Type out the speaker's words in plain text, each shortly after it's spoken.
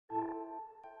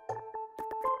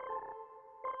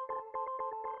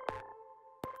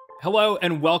Hello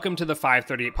and welcome to the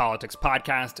 538 Politics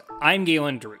Podcast. I'm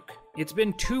Galen Druk. It's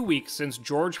been 2 weeks since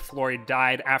George Floyd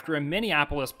died after a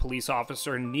Minneapolis police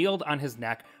officer kneeled on his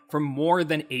neck for more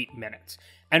than 8 minutes.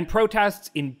 And protests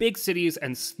in big cities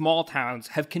and small towns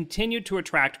have continued to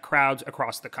attract crowds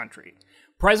across the country.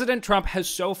 President Trump has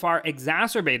so far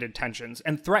exacerbated tensions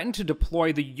and threatened to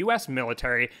deploy the U.S.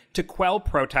 military to quell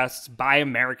protests by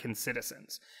American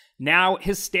citizens. Now,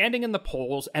 his standing in the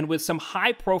polls and with some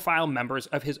high-profile members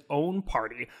of his own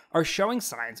party are showing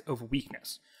signs of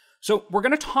weakness. So we're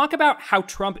going to talk about how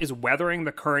Trump is weathering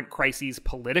the current crises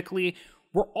politically.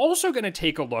 We're also going to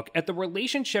take a look at the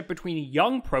relationship between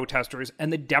young protesters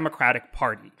and the Democratic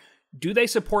Party. Do they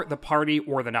support the party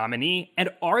or the nominee,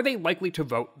 and are they likely to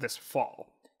vote this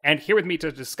fall? And here with me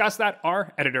to discuss that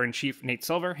are Editor-in-Chief Nate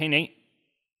Silver. Hey, Nate.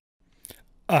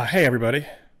 Hey, everybody.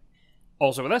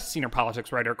 Also with us, Senior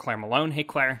Politics Writer Claire Malone. Hey,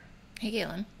 Claire. Hey,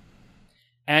 Galen.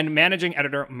 And Managing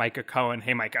Editor Micah Cohen.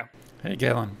 Hey, Micah. Hey,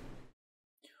 Galen.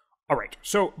 All right,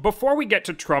 so before we get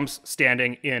to Trump's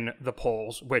standing in the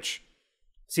polls, which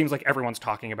seems like everyone's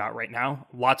talking about right now,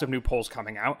 lots of new polls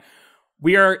coming out,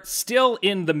 we are still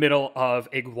in the middle of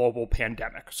a global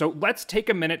pandemic. So let's take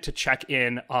a minute to check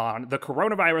in on the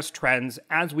coronavirus trends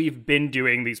as we've been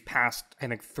doing these past,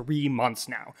 3 months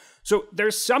now. So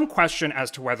there's some question as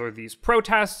to whether these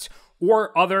protests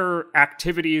or other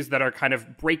activities that are kind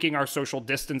of breaking our social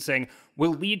distancing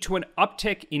will lead to an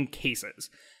uptick in cases.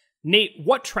 Nate,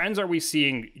 what trends are we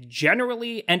seeing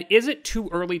generally, and is it too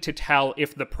early to tell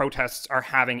if the protests are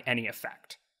having any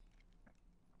effect?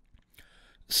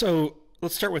 So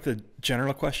let's start with a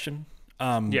general question.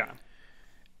 Yeah.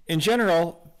 In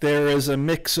general, there is a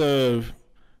mix of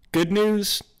good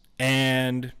news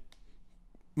and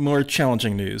more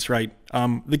challenging news, right?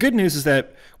 The good news is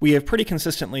that we have pretty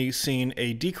consistently seen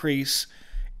a decrease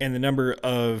in the number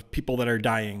of people that are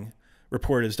dying,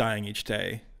 reported as dying each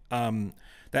day.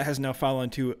 That has now fallen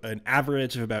to an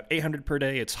average of about 800 per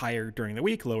day. It's higher during the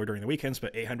week, lower during the weekends,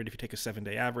 but 800 if you take a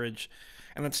 7-day average.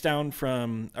 And that's down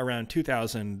from around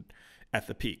 2,000 at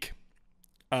the peak.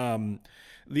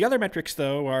 The other metrics,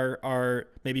 though, are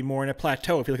maybe more in a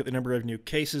plateau. If you look at the number of new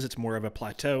cases, it's more of a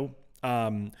plateau.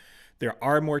 There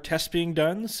are more tests being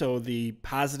done, so the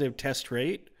positive test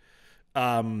rate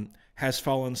has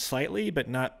fallen slightly, but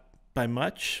not by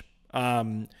much.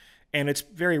 And it's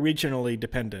very regionally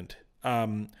dependent.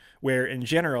 Where in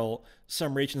general,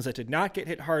 some regions that did not get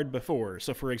hit hard before.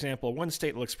 So for example, one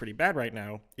state that looks pretty bad right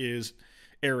now is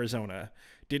Arizona.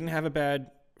 Didn't have a bad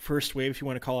first wave, if you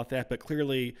want to call it that, but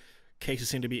clearly cases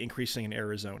seem to be increasing in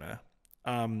Arizona.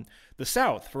 The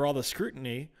South, for all the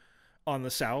scrutiny on the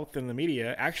South and the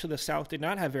media, actually the South did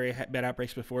not have very bad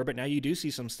outbreaks before, but now you do see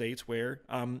some states where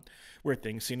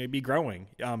things seem to be growing.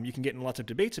 You can get in lots of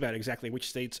debates about exactly which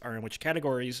states are in which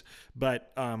categories,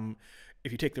 but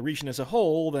if you take the region as a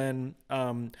whole, then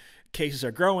cases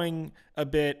are growing a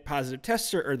bit. Positive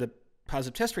tests or the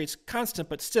positive test rate's constant,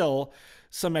 but still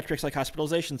some metrics like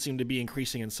hospitalization seem to be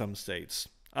increasing in some states.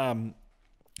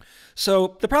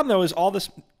 So the problem, though, is all this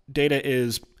data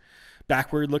is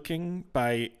backward looking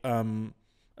by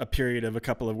a period of a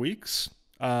couple of weeks.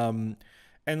 And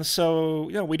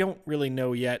so, we don't really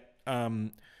know yet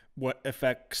what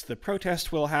effects the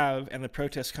protest will have, and the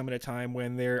protests come at a time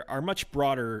when there are much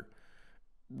broader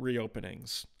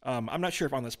reopenings. I'm not sure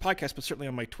if on this podcast, but certainly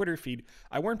on my Twitter feed,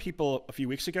 I warned people a few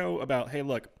weeks ago about, hey,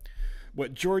 look,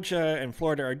 what Georgia and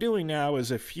Florida are doing now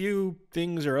is a few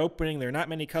things are opening. There are not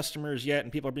many customers yet,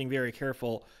 and people are being very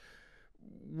careful.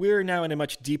 We're now in a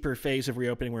much deeper phase of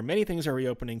reopening where many things are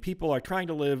reopening. People are trying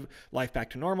to live life back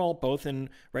to normal, both in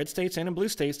red states and in blue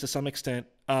states to some extent.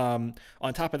 On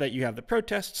top of that, you have the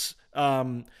protests.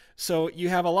 So you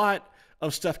have a lot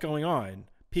of stuff going on.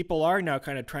 People are now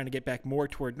kind of trying to get back more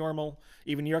toward normal.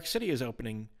 Even New York City is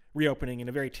reopening in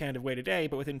a very tentative way today,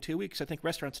 but within 2 weeks, I think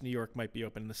restaurants in New York might be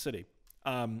open in the city.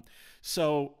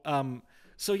 So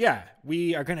yeah,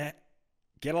 we are going to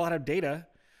get a lot of data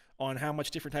on how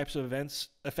much different types of events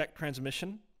affect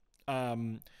transmission.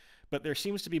 But there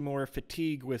seems to be more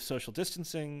fatigue with social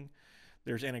distancing.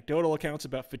 There's anecdotal accounts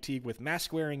about fatigue with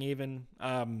mask wearing even.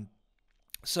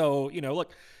 So,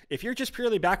 look, if you're just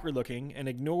purely backward looking and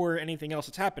ignore anything else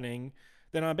that's happening,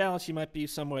 then on balance, you might be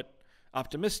somewhat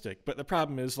optimistic. But the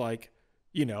problem is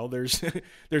there's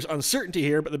there's uncertainty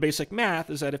here, but the basic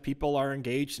math is that if people are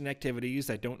engaged in activities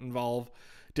that don't involve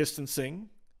distancing,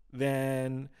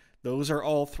 then those are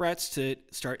all threats to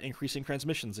start increasing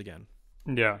transmissions again.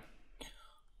 Yeah.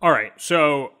 All right.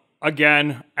 So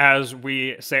again, as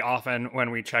we say often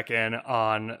when we check in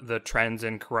on the trends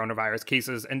in coronavirus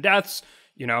cases and deaths,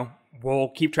 we'll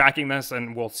keep tracking this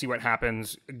and we'll see what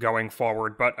happens going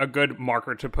forward, but a good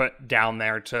marker to put down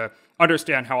there to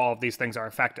understand how all of these things are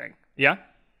affecting. Yeah?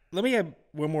 Let me add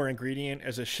one more ingredient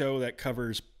as a show that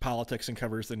covers politics and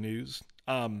covers the news.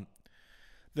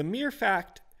 The mere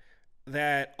fact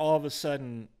that all of a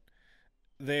sudden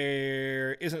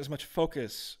there isn't as much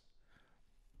focus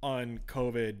on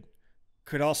COVID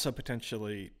could also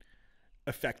potentially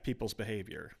affect people's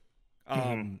behavior.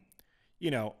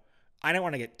 You know, I don't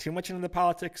want to get too much into the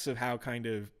politics of how kind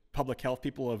of public health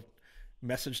people have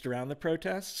messaged around the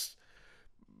protests,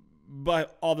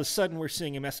 but all of a sudden we're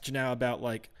seeing a message now about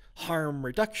like harm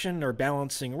reduction or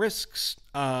balancing risks.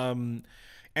 And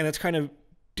it's kind of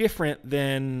different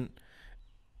than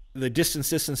the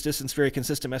distance, very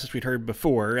consistent message we'd heard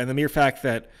before. And the mere fact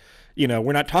that, you know,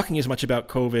 we're not talking as much about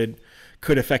COVID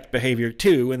could affect behavior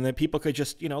too. And that people could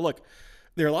just, you know, look,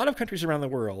 there are a lot of countries around the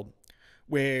world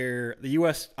where the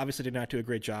U.S. obviously did not do a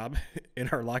great job in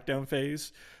our lockdown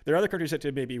phase. There are other countries that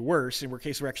did maybe worse, and where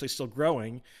cases were actually still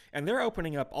growing, and they're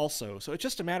opening up also. So it's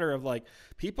just a matter of like,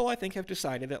 people I think have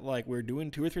decided that like we're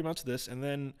doing 2 or 3 months of this, and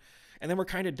then we're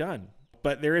kind of done.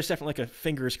 But there is definitely like a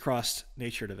fingers crossed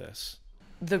nature to this.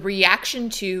 The reaction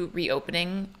to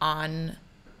reopening on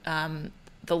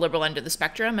the liberal end of the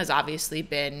spectrum has obviously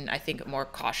been, I think, more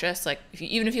cautious. Like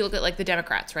even if you look at like the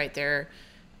Democrats, right?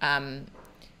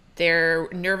 They're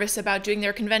nervous about doing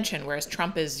their convention, whereas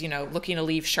Trump is, you know, looking to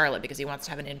leave Charlotte because he wants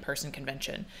to have an in-person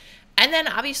convention. And then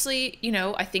obviously, you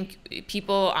know, I think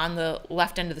people on the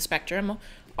left end of the spectrum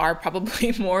are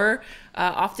probably more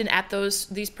often at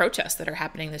these protests that are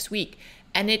happening this week.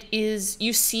 And it is,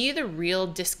 you see the real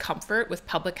discomfort with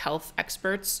public health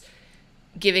experts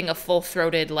giving a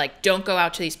full-throated, like, don't go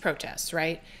out to these protests,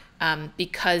 right?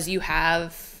 Because you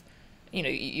have, you know,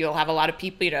 you'll have a lot of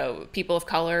people, you know, people of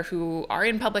color who are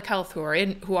in public health, who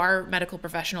are medical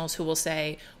professionals who will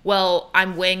say, well,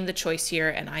 I'm weighing the choice here,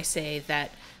 and I say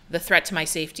that the threat to my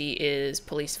safety is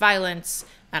police violence,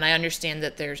 and I understand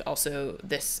that there's also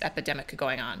this epidemic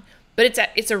going on. But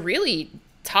it's a really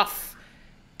tough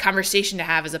conversation to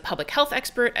have as a public health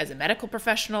expert, as a medical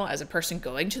professional, as a person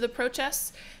going to the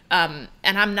protests. And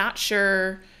I'm not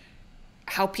sure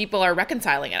how people are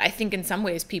reconciling it. I think in some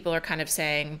ways people are kind of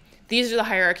saying, these are the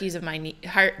hierarchies of my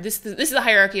this is the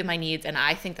hierarchy of my needs, and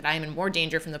I think that I am in more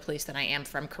danger from the police than I am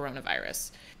from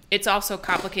coronavirus. It's also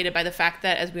complicated by the fact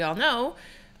that, as we all know,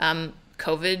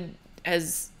 COVID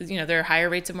has, you know, there are higher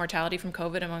rates of mortality from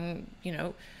COVID among, you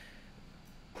know,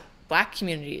 Black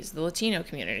communities, the Latino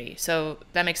community. So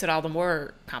that makes it all the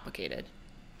more complicated.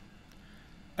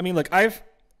 I mean, look, I've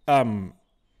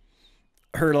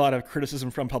heard a lot of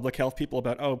criticism from public health people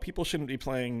about, oh, people shouldn't be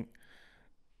playing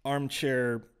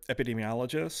armchair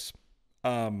epidemiologists.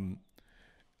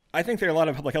 I think there are a lot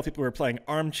of public health people who are playing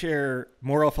armchair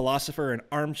moral philosopher and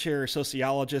armchair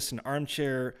sociologist and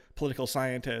armchair political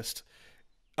scientist.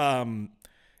 And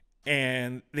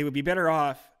they would be better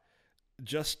off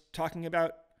just talking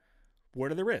about what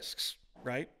are the risks,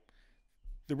 right?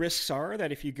 The risks are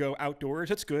that if you go outdoors,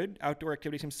 it's good. Outdoor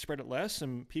activity seems to spread it less,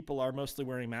 and people are mostly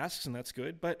wearing masks, and that's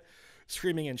good. But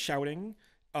screaming and shouting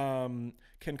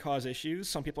can cause issues.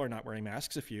 Some people are not wearing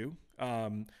masks, a few.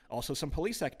 Also, some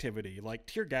police activity, like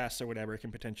tear gas or whatever,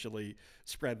 can potentially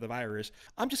spread the virus.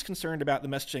 I'm just concerned about the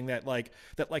messaging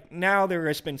that now there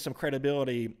has been some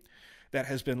credibility that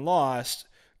has been lost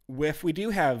if we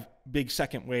do have big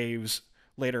second waves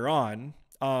later on.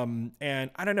 And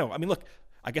I don't know. I mean, look,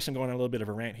 I guess I'm going on a little bit of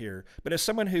a rant here, but as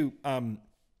someone who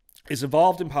is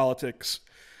involved in politics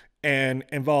and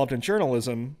involved in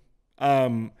journalism,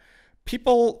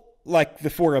 people like the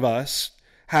four of us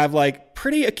have like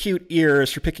pretty acute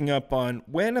ears for picking up on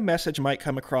when a message might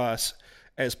come across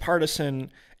as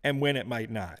partisan and when it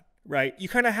might not, right? You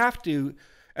kind of have to,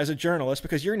 as a journalist,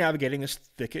 because you're navigating this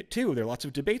thicket too. There are lots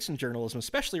of debates in journalism,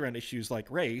 especially around issues like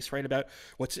race, right? About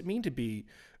what's it mean to be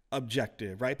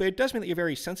objective, right? But it does mean that you're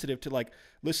very sensitive to like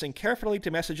listening carefully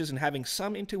to messages and having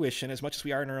some intuition, as much as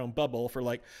we are in our own bubble, for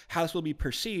like how this will be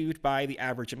perceived by the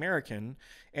average American.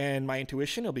 And my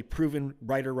intuition, it'll be proven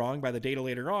right or wrong by the data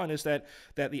later on, is that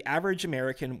the average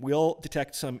American will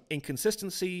detect some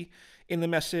inconsistency in the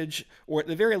message, or at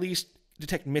the very least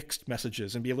detect mixed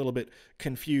messages and be a little bit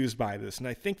confused by this. And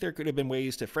I think there could have been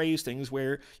ways to phrase things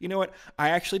where, you know what, I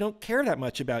actually don't care that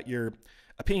much about your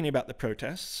opinion about the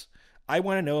protests. I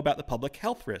want to know about the public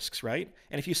health risks, right?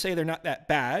 And if you say they're not that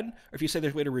bad, or if you say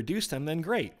there's a way to reduce them, then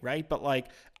great, right? But like,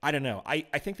 I don't know. I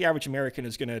think the average American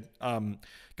is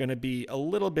gonna be a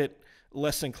little bit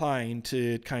less inclined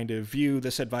to kind of view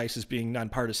this advice as being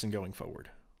nonpartisan going forward.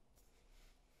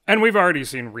 And we've already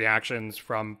seen reactions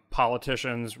from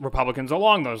politicians, Republicans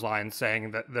along those lines,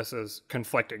 saying that this is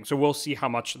conflicting. So we'll see how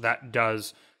much that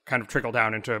does kind of trickle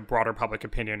down into broader public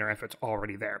opinion, or if it's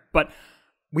already there. But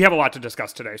we have a lot to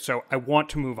discuss today, so I want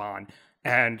to move on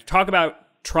and talk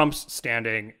about Trump's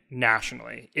standing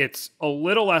nationally. It's a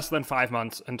little less than 5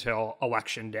 months until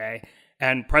Election Day,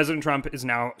 and President Trump is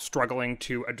now struggling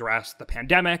to address the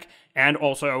pandemic and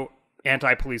also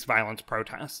anti-police violence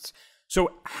protests.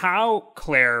 So how,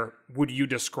 Claire, would you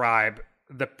describe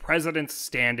the president's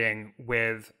standing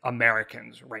with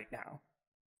Americans right now?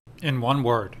 In one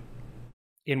word.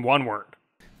 In one word.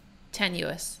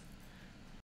 Tenuous.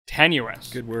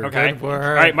 Tenuous. Good word. Okay. Good word.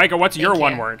 All right, Micah, what's your Thank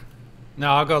one you. word?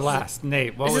 No, I'll go last.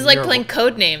 Nate, what This would is like your playing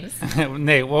code names.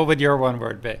 Nate, what would your one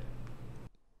word be?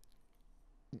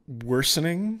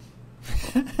 Worsening.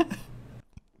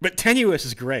 But tenuous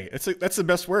is great. That's the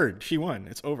best word. She won.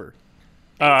 It's over.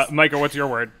 Micah, what's your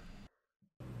word?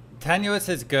 Tenuous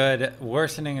is good.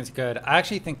 Worsening is good. I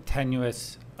actually think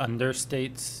tenuous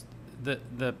understates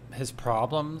his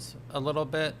problems a little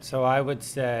bit. So I would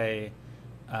say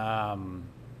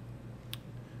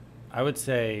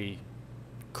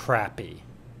crappy.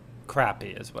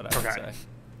 Crappy is what I would say.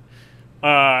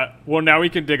 Well, now we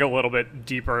can dig a little bit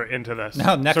deeper into this.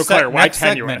 No, next, so Claire, why next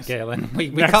tenuous? segment, Galen. We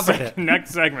covered it.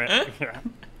 Next segment. Yeah.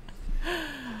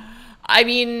 I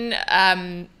mean,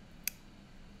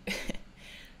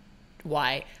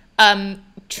 why?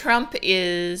 Trump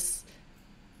is.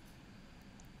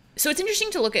 So it's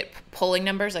interesting to look at polling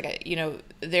numbers. Like,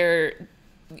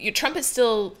 Trump is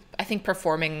still, I think,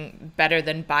 performing better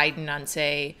than Biden on,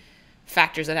 say,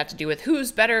 factors that have to do with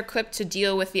who's better equipped to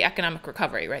deal with the economic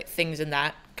recovery, right? Things in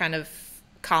that kind of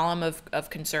column of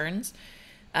concerns.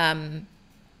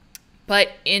 But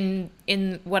in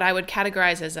what I would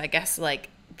categorize as, I guess, like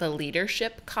the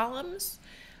leadership columns,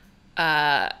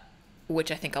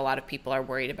 which I think a lot of people are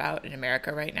worried about in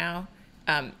America right now,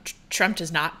 Trump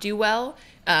does not do well.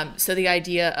 So the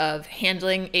idea of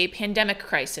handling a pandemic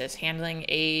crisis, handling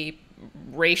a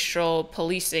racial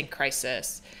policing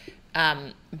crisis,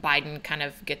 Biden kind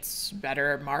of gets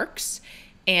better marks.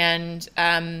 And,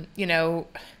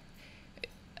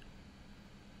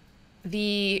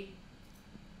 the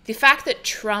fact that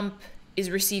Trump is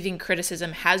receiving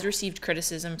criticism, has received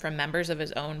criticism from members of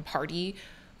his own party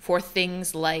for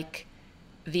things like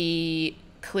the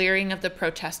clearing of the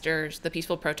protesters, the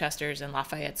peaceful protesters in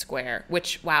Lafayette Square,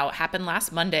 which, happened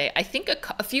last Monday. I think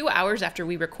a few hours after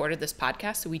we recorded this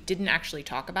podcast, so we didn't actually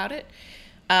talk about it.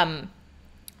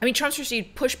 Trump's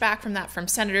received pushback from that from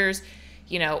senators,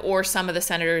 or some of the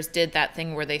senators did that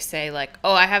thing where they say like,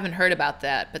 oh, I haven't heard about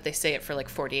that, but they say it for like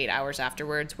 48 hours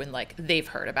afterwards when like they've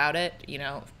heard about it,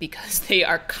 because they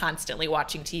are constantly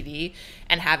watching TV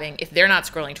and if they're not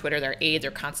scrolling Twitter, their aides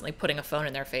are constantly putting a phone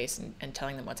in their face and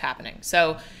telling them what's happening.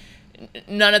 So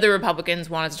none of the Republicans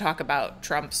wanted to talk about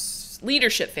Trump's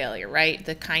leadership failure, right?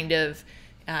 The kind of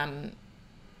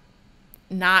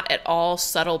not at all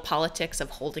subtle politics of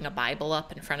holding a Bible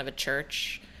up in front of a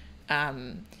church.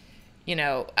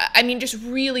 Just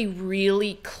really,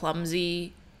 really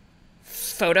clumsy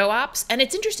photo ops. And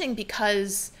it's interesting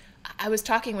because I was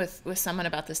talking with someone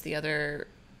about this the other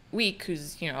week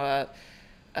who's, a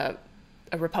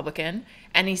Republican.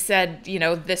 And he said,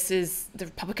 the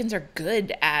Republicans are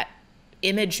good at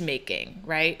image making,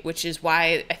 right? Which is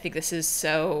why I think this is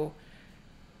so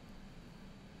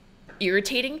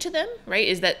irritating to them, right?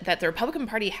 Is that the Republican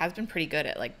Party has been pretty good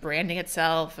at like branding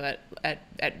itself,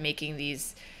 at making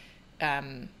these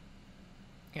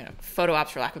photo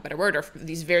ops, for lack of a better word, or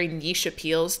these very niche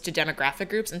appeals to demographic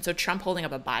groups. And so Trump holding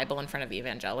up a Bible in front of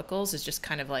evangelicals is just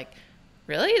kind of like,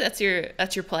 really? That's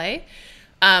your play?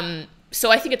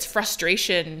 So I think it's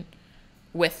frustration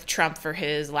with Trump for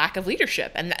his lack of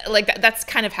leadership. And that's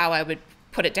kind of how I would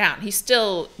put it down. He's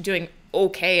still doing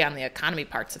okay on the economy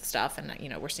parts of stuff. And,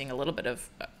 we're seeing a little bit of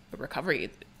a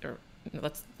recovery, or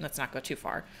let's not go too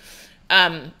far.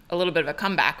 A little bit of a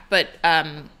comeback, but,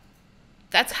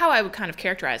 that's how I would kind of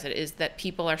characterize it, is that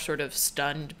people are sort of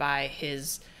stunned by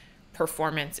his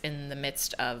performance in the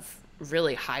midst of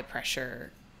really high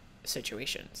pressure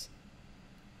situations.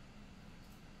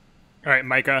 All right,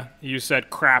 Micah, you said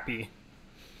crappy.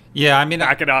 Yeah,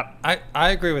 back it up. I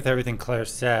agree with everything Claire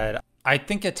said. I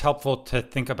think it's helpful to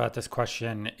think about this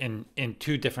question in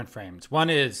two different frames. One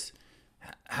is,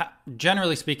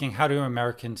 generally speaking, how do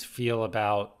Americans feel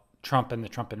about Trump and the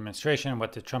Trump administration and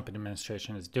what the Trump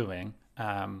administration is doing?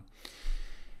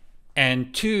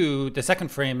 And two, the second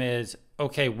frame is,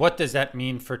 okay, what does that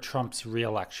mean for Trump's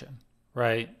reelection,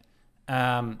 right?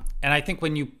 And I think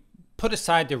when you put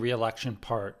aside the reelection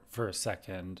part for a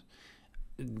second,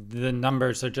 the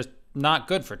numbers are just not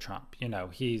good for Trump.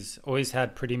 He's always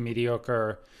had pretty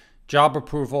mediocre job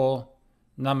approval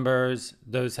numbers.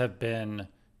 Those have been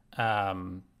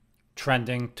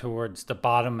trending towards the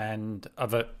bottom end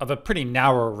of a pretty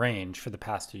narrow range for the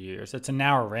past 2 years. It's a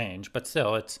narrow range, but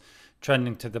still it's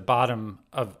trending to the bottom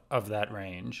of that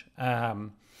range.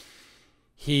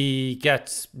 He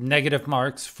gets negative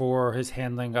marks for his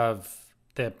handling of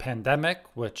the pandemic,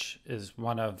 which is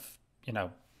one of,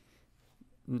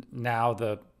 now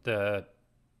the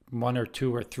one or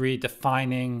two or three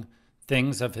defining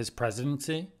things of his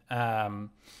presidency.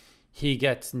 He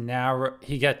gets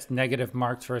negative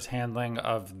marks for his handling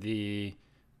of the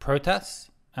protests,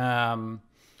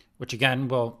 which again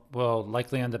will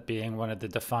likely end up being one of the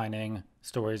defining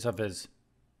stories of his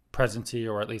presidency,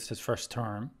 or at least his first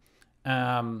term.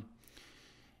 As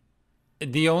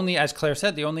Claire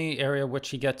said, the only area which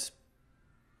he gets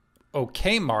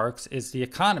okay marks is the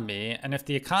economy. And if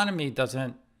the economy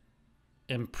doesn't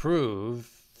improve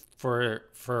for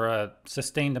a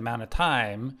sustained amount of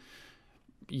time,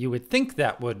 you would think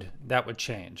that would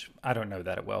change. I don't know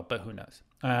that it will, but who knows?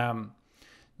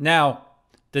 Now,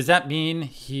 does that mean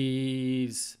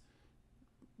he's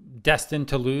destined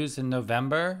to lose in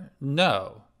November?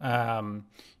 No.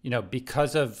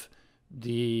 Because of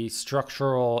the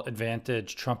structural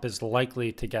advantage Trump is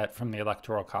likely to get from the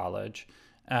Electoral College,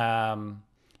 and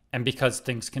because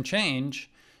things can change,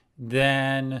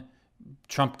 then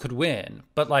Trump could win.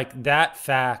 But like that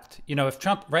fact, if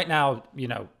Trump right now,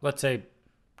 let's say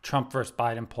Trump versus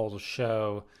Biden polls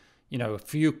show, a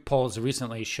few polls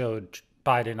recently showed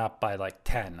Biden up by like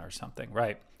 10 or something,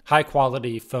 right? High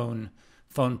quality phone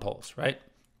polls, right?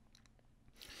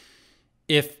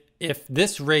 If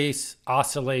this race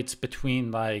oscillates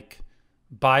between like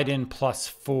Biden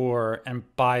 +4 and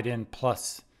Biden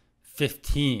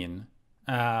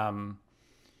 +15,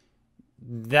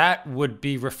 that would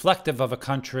be reflective of a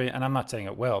country, and I'm not saying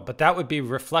it will, but that would be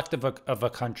reflective of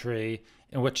a country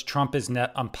in which Trump is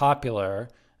net unpopular,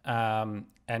 and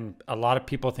a lot of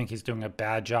people think he's doing a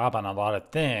bad job on a lot of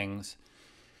things.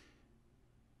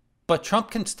 But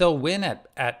Trump can still win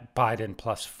at Biden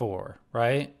 +4,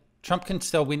 right? Trump can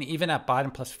still win even at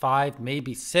Biden +5,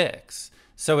 maybe 6.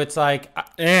 So it's like...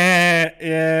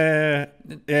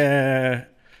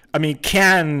 I mean,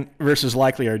 can versus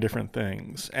likely are different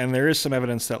things. And there is some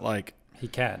evidence that, like... He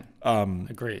can.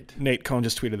 Agreed. Nate Cohn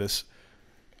just tweeted this.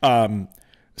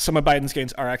 Some of Biden's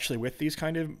gains are actually with these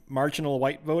kind of marginal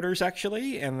white voters,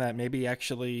 actually, and that maybe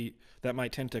actually that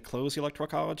might tend to close the Electoral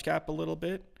College gap a little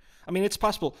bit. I mean, it's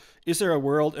possible. Is there a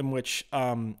world in which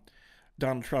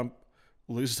Donald Trump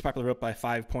loses the popular vote by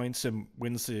 5 points and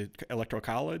wins the Electoral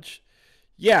College?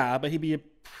 Yeah, but he'd be a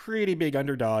pretty big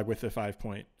underdog with a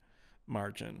 5-point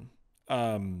margin.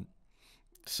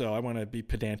 So I want to be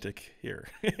pedantic here.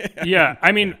 Yeah,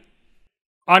 I mean,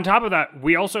 on top of that,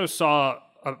 we also saw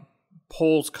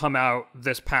polls come out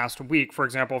this past week, for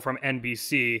example, from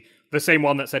NBC, the same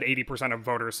one that said 80% of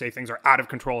voters say things are out of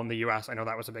control in the U.S. I know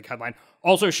that was a big headline.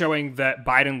 Also showing that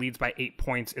Biden leads by 8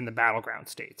 points in the battleground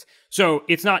states. So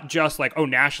it's not just like, oh,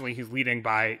 nationally he's leading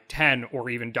by 10 or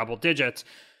even double digits.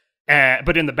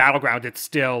 But in the battleground, it's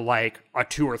still like a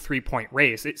 2 or 3 point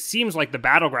race. It seems like the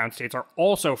battleground states are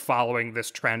also following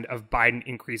this trend of Biden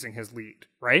increasing his lead,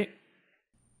 right?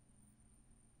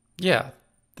 Yeah.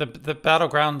 The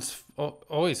battlegrounds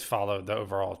always follow the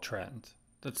overall trend.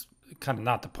 That's kind of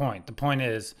not the point. The point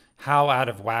is, how out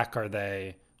of whack are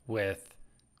they with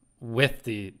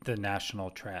the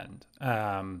national trend?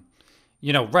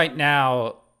 Right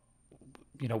now,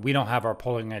 we don't have our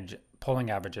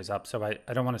polling averages up, so I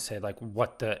don't want to say like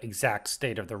what the exact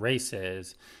state of the race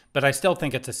is, but I still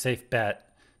think it's a safe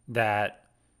bet that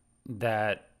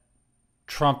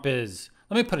Trump is.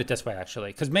 Let me put it this way,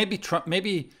 actually, because maybe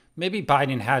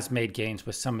Biden has made gains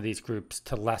with some of these groups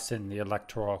to lessen the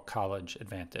Electoral College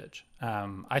advantage.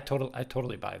 I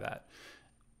totally buy that.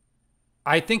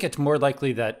 I think it's more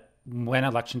likely that when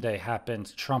Election Day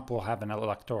happens, Trump will have an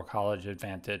Electoral College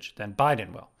advantage than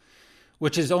Biden will,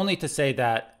 which is only to say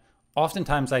that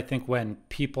oftentimes I think when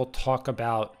people talk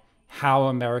about how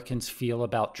Americans feel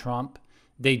about Trump,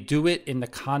 they do it in the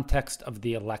context of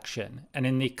the election. And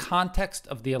in the context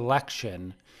of the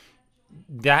election,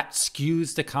 that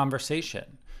skews the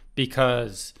conversation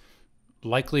because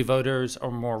likely voters are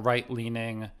more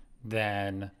right-leaning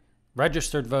than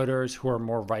registered voters who are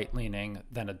more right-leaning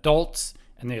than adults.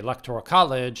 And the Electoral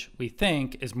College, we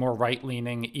think, is more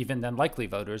right-leaning even than likely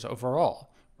voters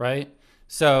overall, right?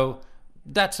 So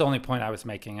that's the only point I was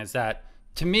making, is that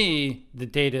to me, the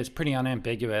data is pretty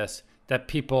unambiguous that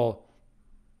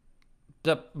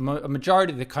a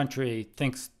majority of the country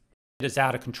thinks it is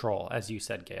out of control, as you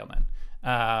said, Galen.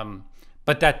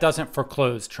 But that doesn't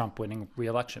foreclose Trump winning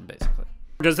re-election, basically.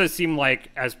 Does this seem like,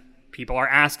 as people are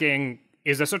asking,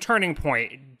 is this a turning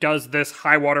point? Does this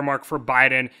high watermark for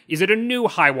Biden, is it a new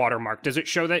high watermark? Does it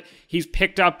show that he's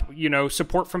picked up,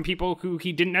 support from people who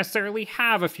he didn't necessarily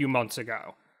have a few months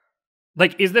ago?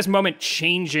 Like, is this moment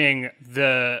changing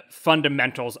the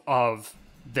fundamentals of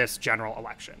this general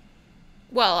election?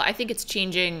 Well, I think it's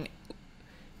changing.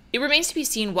 It remains to be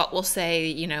seen what we'll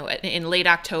say, in late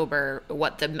October,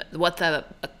 what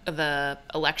the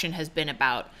election has been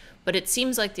about. But it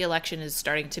seems like the election is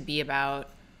starting to be about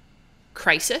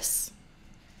crisis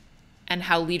and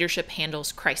how leadership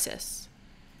handles crisis.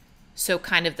 So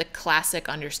kind of the classic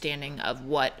understanding of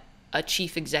what a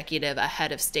chief executive, a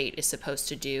head of state, is supposed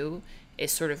to do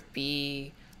is sort of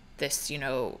be this,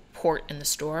 port in the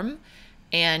storm.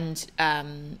 And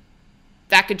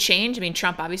that could change. I mean,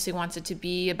 Trump obviously wants it to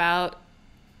be about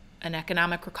an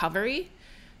economic recovery.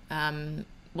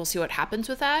 We'll see what happens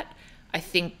with that. I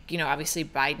think, obviously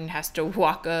Biden has to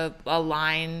walk a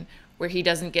line where he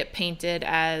doesn't get painted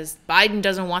as Biden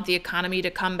doesn't want the economy to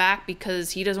come back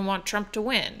because he doesn't want Trump to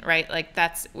win, right? Like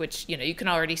that's, which, you can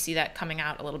already see that coming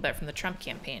out a little bit from the Trump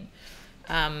campaign.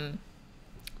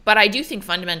 But I do think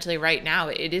fundamentally right now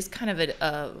it is kind of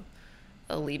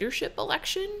a leadership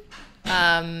election.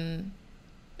 Again,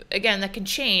 that can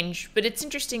change, but it's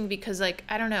interesting because, like,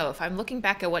 I don't know, if I'm looking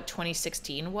back at what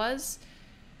 2016 was,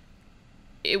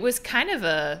 it was kind of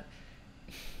a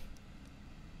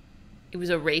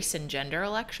race and gender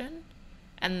election.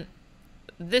 And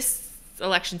this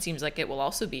election seems like it will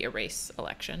also be a race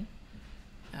election.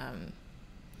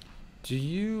 Do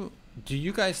you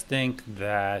guys think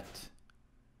that,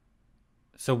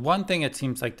 so one thing it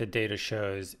seems like the data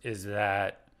shows is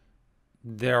that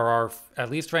there are,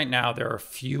 at least right now, there are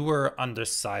fewer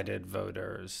undecided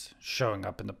voters showing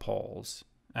up in the polls.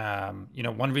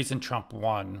 One reason Trump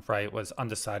won, right, was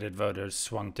undecided voters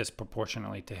swung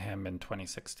disproportionately to him in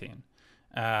 2016.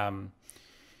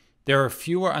 There are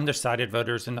fewer undecided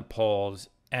voters in the polls,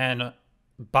 and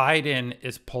Biden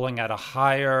is pulling at a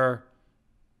higher,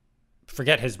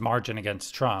 forget his margin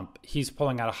against Trump, he's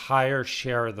pulling at a higher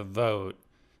share of the vote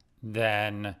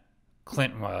than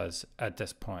Clinton was at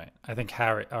this point. I think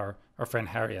our friend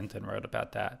Harry Enton wrote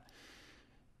about that.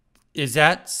 Is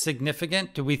that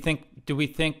significant? Do we think,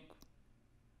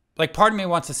 like, part of me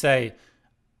wants to say,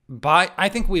 I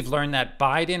think we've learned that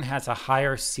Biden has a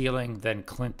higher ceiling than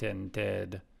Clinton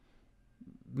did,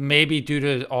 maybe due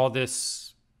to all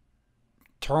this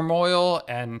turmoil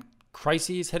and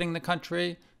crises hitting the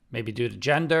country, maybe due to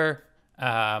gender.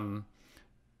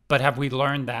 But have we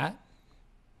learned that?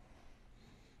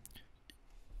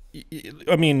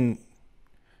 I mean,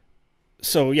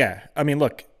 so yeah. I mean,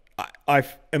 look, I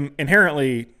am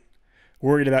inherently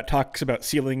worried about talks about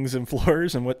ceilings and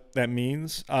floors and what that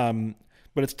means.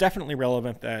 But it's definitely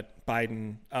relevant that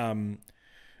Biden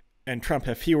and Trump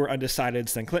have fewer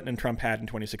undecideds than Clinton and Trump had in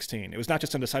 2016. It was not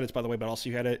just undecideds, by the way, but also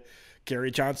you had a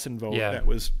Gary Johnson vote that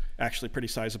was actually pretty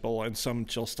sizable and some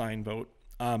Jill Stein vote.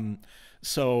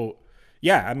 So,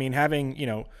 yeah, I mean, having,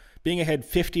 being ahead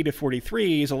 50 to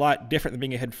 43 is a lot different than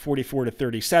being ahead 44 to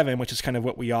 37, which is kind of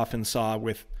what we often saw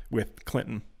with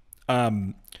Clinton.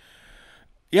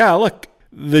 Yeah, look,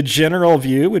 the general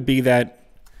view would be that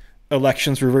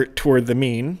elections revert toward the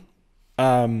mean.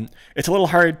 It's a little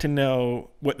hard to know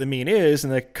what the mean is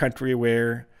in a country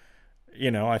where,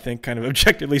 I think kind of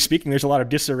objectively speaking, there's a lot of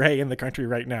disarray in the country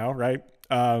right now, right?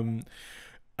 So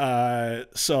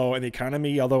in the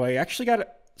economy, although I actually got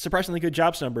surprisingly good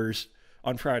jobs numbers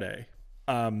on Friday.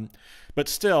 But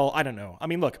still, I don't know. I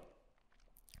mean, look,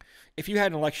 if you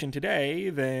had an election today,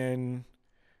 then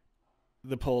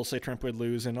the polls say Trump would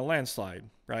lose in a landslide,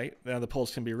 right? Now the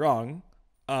polls can be wrong.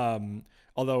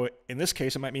 Although in this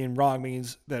case, it might mean wrong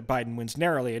means that Biden wins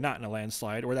narrowly and not in a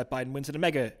landslide, or that Biden wins in a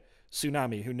mega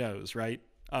tsunami, who knows, right?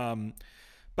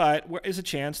 But there is a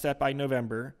chance that by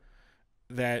November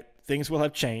that things will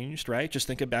have changed, right? Just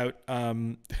think about,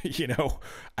 I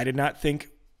did not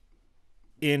think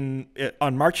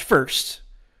on March 1st,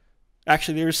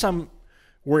 actually there was some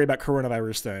worry about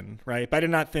coronavirus then, right? But I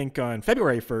did not think on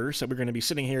February 1st that we're going to be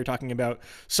sitting here talking about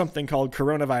something called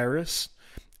coronavirus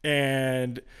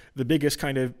and the biggest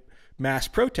kind of mass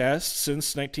protests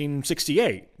since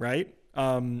 1968, right?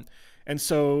 And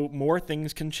so more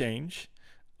things can change.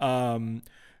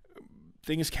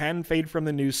 Things can fade from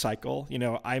the news cycle.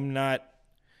 I'm not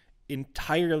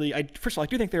entirely, first of all, I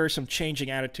do think there are some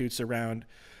changing attitudes around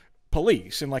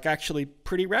police and like actually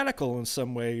pretty radical in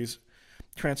some ways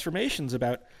transformations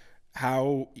about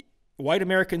how white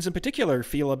Americans in particular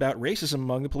feel about racism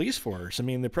among the police force. I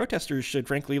mean, the protesters should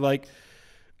frankly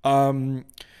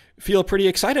feel pretty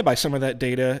excited by some of that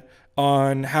data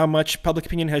on how much public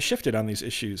opinion has shifted on these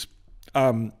issues.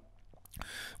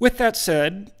 With that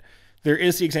said, there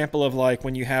is the example of like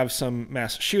when you have some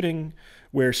mass shooting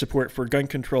where support for gun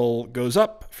control goes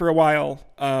up for a while,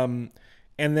 and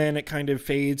then it kind of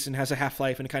fades and has a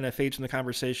half-life and it kind of fades from the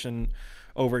conversation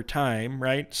over time,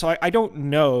 right? So I don't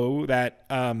know that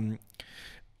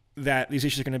that these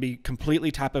issues are going to be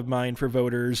completely top of mind for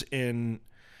voters in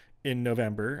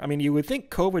November. I mean, you would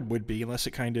think COVID would be, unless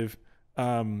it kind of,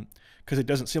 because it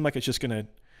doesn't seem like it's just going to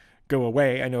go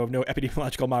away. I know of no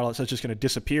epidemiological model that says it's just going to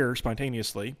disappear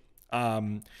spontaneously.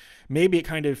 Maybe it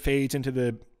kind of fades into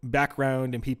the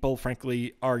background and people,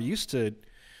 frankly, are used to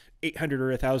 800 or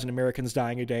 1,000 Americans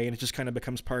dying a day, and it just kind of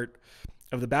becomes part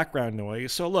of the background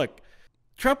noise. So look,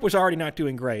 Trump was already not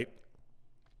doing great.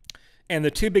 And the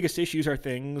two biggest issues are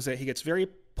things that he gets very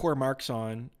poor marks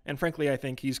on. And frankly, I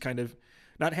think he's kind of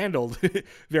not handled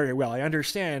very well. I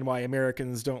understand why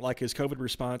Americans don't like his COVID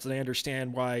response. And I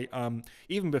understand why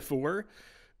even before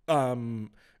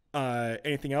anything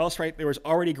else, right, there was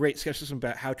already great skepticism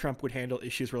about how Trump would handle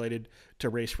issues related to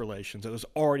race relations. It was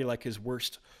already like his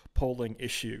worst polling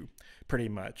issue, pretty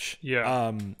much.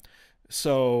 Yeah.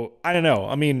 So I don't know.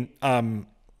 I mean,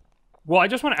 well, I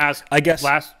just want to ask,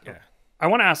 yeah. I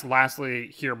want to ask lastly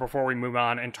here before we move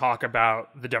on and talk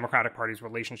about the Democratic Party's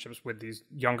relationships with these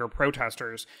younger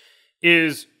protesters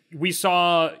is we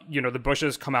saw, the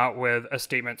Bushes come out with a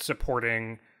statement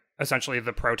supporting essentially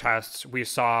the protests. We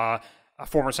saw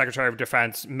former Secretary of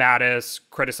Defense Mattis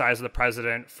criticize the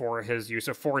president for his use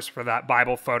of force for that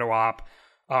Bible photo op.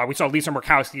 We saw Lisa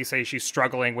Murkowski say she's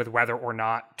struggling with whether or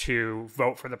not to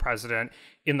vote for the president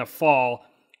in the fall.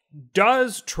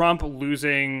 Does Trump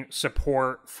losing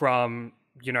support from,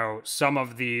 some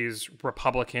of these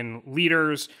Republican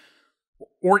leaders,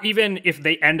 or even if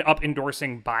they end up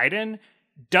endorsing Biden,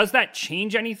 does that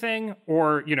change anything?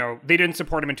 Or, they didn't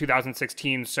support him in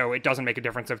 2016, so it doesn't make a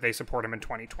difference if they support him in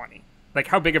 2020. Like,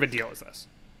 how big of a deal is this?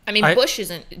 I mean,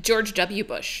 George W.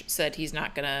 Bush said he's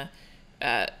not going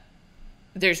to,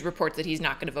 there's reports that he's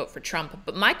not going to vote for Trump.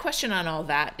 But my question on all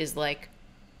that is like,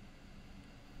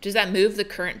 does that move the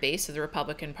current base of the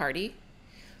Republican Party?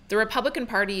 The Republican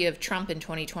Party of Trump in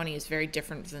 2020 is very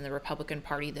different than the Republican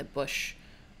Party that Bush,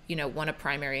 won a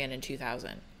primary in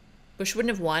 2000. Bush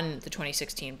wouldn't have won the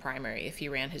 2016 primary if he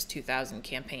ran his 2000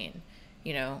 campaign,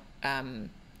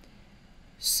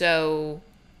 So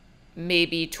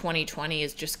maybe 2020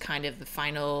 is just kind of the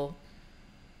final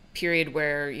period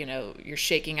where, you're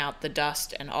shaking out the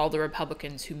dust and all the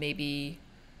Republicans who maybe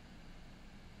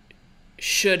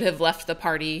should have left the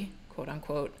party, quote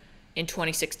unquote, in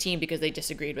 2016 because they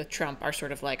disagreed with Trump are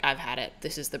sort of like, I've had it.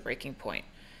 This is the breaking point.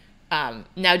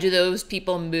 Now, do those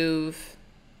people move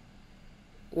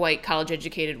white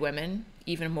college-educated women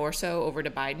even more so over to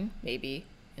Biden? Maybe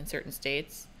in certain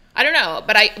states. I don't know,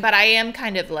 but I am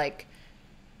kind of like,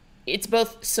 it's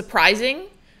both surprising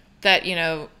that,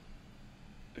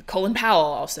 Colin Powell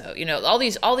also, all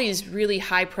these really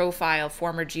high-profile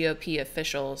former GOP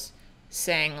officials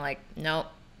saying like, no,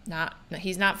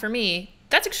 he's not for me.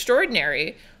 That's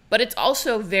extraordinary, but it's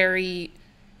also very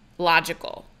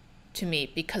logical to me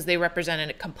because they represented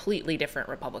a completely different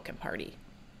Republican Party.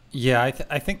 Yeah,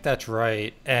 I think that's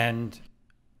right, and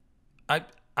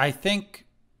I think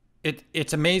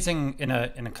it's amazing in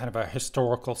a kind of a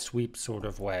historical sweep sort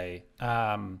of way.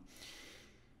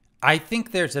 I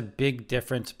think there's a big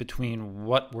difference between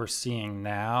what we're seeing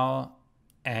now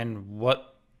and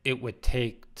what it would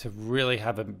take to really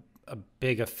have a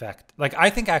big effect. Like, I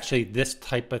think actually this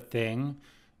type of thing,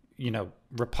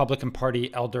 Republican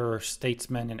Party elder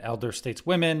statesmen and elder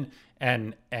stateswomen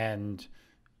and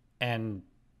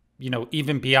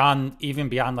even beyond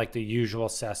like the usual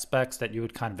suspects that you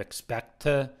would kind of expect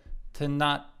to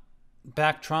not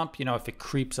back Trump, if it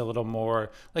creeps a little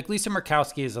more, like Lisa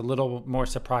Murkowski is a little more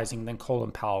surprising than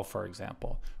Colin Powell, for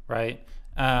example, right?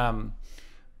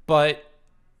 But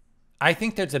I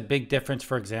think there's a big difference,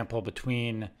 for example,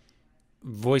 between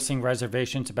voicing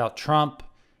reservations about Trump,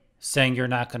 saying you're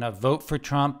not going to vote for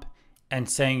Trump, and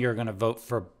saying you're going to vote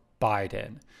for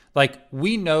Biden. Like,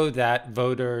 we know that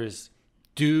voters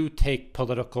do take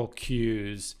political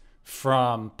cues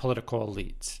from political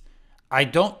elites. I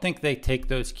don't think they take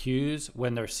those cues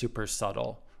when they're super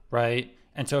subtle, right?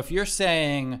 And so if you're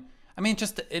saying, I mean,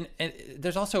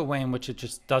 there's also a way in which it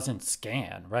just doesn't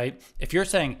scan, right? If you're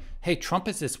saying, hey, Trump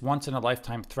is this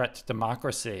once-in-a-lifetime threat to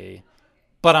democracy,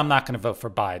 but I'm not going to vote for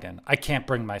Biden, I can't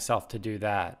bring myself to do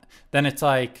that, then it's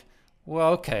like,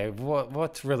 well, okay,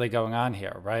 what's really going on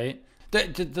here, right?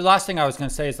 The last thing I was going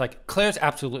to say is, like, Claire's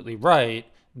absolutely right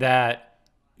that,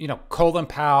 Colin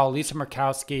Powell, Lisa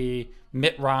Murkowski,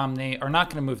 Mitt Romney are not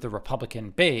going to move the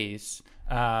Republican base.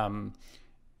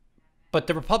 But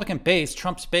the Republican base,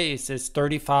 Trump's base, is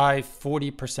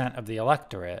 35-40% of the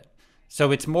electorate.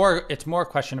 So it's more a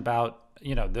question about,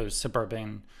 those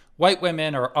suburban white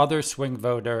women or other swing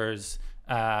voters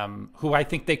who I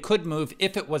think they could move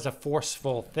if it was a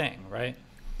forceful thing, right?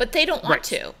 But they don't want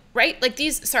to, right? Like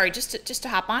just to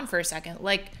hop on for a second,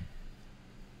 like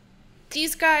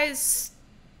these guys,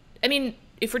 I mean,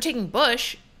 if we're taking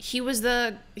Bush, he was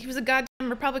the goddamn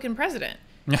Republican president.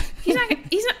 He's not,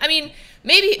 I mean,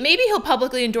 maybe he'll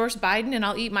publicly endorse Biden and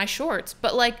I'll eat my shorts.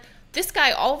 But like this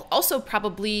guy also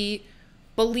probably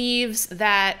believes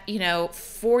that,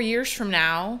 4 years from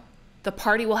now, the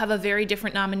party will have a very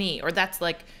different nominee, or that's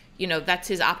like, that's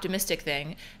his optimistic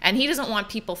thing. And he doesn't want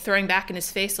people throwing back in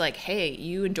his face like, hey,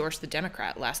 you endorsed the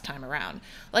Democrat last time around.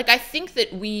 Like, I think that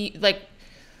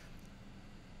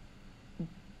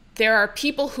there are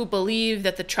people who believe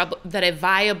that that a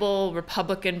viable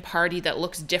Republican Party that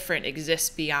looks different exists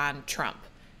beyond Trump.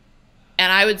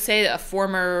 And I would say that a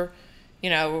former,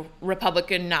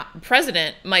 Republican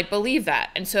president might believe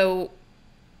that. And so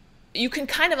you can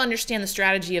kind of understand the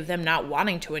strategy of them not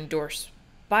wanting to endorse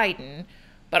Biden,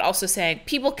 but also saying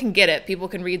people can get it. People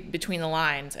can read between the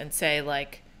lines and say,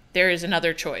 like, there is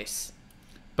another choice.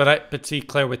 But see,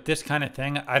 Claire, with this kind of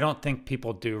thing, I don't think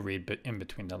people do read in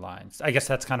between the lines. I guess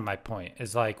that's kind of my point,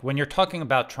 is like when you're talking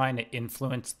about trying to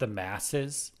influence the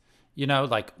masses,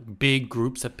 like big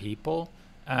groups of people.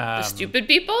 The stupid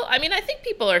people? I mean, I think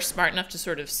people are smart enough to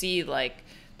sort of see, like,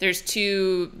 there's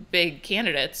two big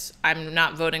candidates. I'm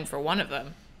not voting for one of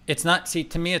them.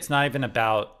 To me, it's not even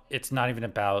about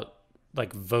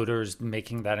like voters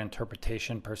making that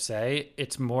interpretation per se.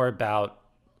 It's more about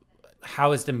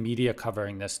how is the media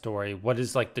covering this story? What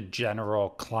is like the general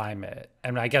climate?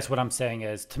 And I guess what I'm saying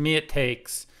is, to me, it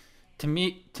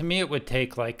would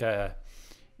take like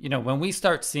when we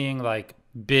start seeing like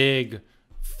big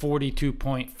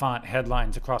 42-point font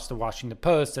headlines across the Washington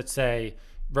Post that say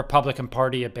Republican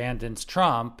Party abandons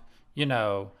Trump,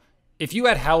 if you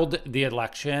had held the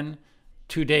election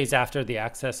 2 days after the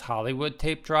Access Hollywood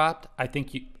tape dropped, I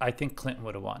think Clinton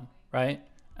would have won, right?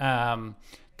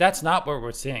 That's not what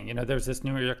we're seeing. There's this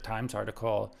New York Times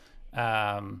article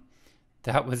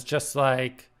that was just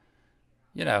like,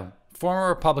 former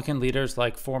Republican leaders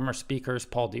like former speakers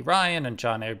Paul D. Ryan and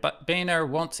John A. Boehner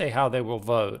won't say how they will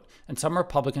vote. And some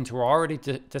Republicans who are already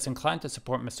disinclined to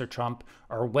support Mr. Trump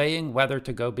are weighing whether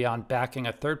to go beyond backing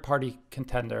a third-party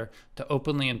contender to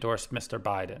openly endorse Mr.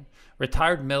 Biden.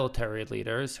 Retired military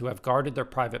leaders who have guarded their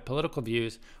private political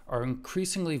views are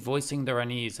increasingly voicing their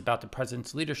unease about the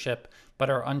president's leadership, but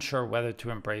are unsure whether to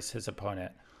embrace his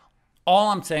opponent. All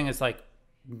I'm saying is like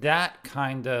that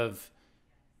kind of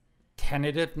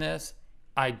tentativeness,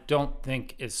 I don't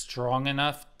think is strong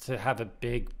enough to have a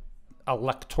big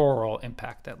electoral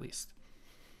impact, at least.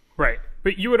 Right.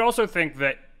 But you would also think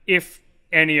that if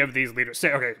any of these leaders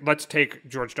say, okay, let's take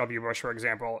George W. Bush, for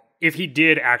example, if he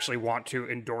did actually want to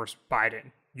endorse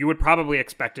Biden, you would probably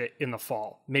expect it in the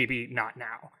fall, maybe not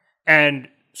now. And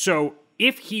so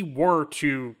if he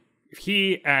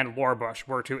and Laura Bush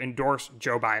were to endorse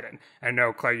Joe Biden, and I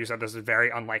know, Claire, you said this is very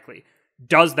unlikely,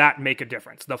 does that make a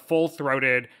difference? The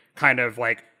full-throated kind of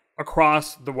like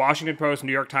across the Washington Post,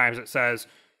 New York Times, it says,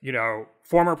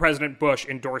 former President Bush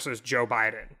endorses Joe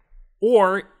Biden.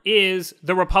 Or is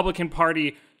the Republican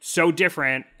Party so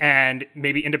different and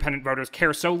maybe independent voters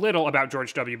care so little about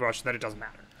George W. Bush that it doesn't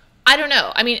matter? I don't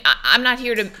know. I mean, I'm not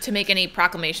here to make any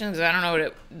proclamations. I don't know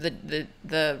what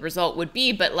the result would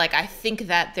be. But like, I think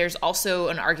that there's also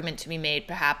an argument to be made,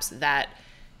 perhaps, that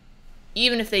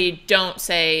even if they don't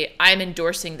say, I'm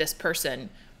endorsing this person,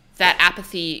 that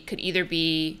apathy could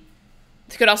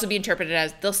also be interpreted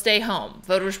as they'll stay home.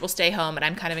 Voters will stay home, and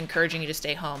I'm kind of encouraging you to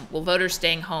stay home. Will voters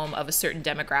staying home of a certain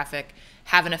demographic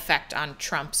have an effect on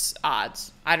Trump's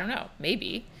odds? I don't know.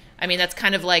 Maybe. I mean, that's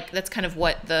kind of what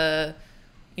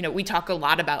we talk a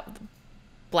lot about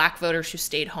black voters who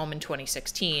stayed home in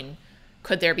 2016.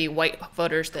 Could there be white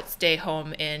voters that stay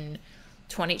home in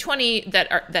 2020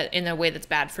 that in a way that's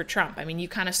bad for Trump? I mean, you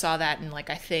kind of saw that in like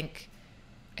I think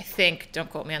don't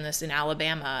quote me on this, in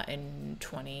Alabama in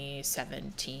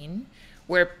 2017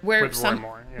 where with some Roy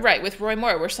Moore, yeah. Right, with Roy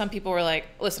Moore, where some people were like,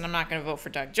 listen, I'm not going to vote for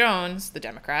Doug Jones, the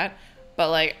Democrat, but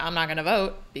like I'm not going to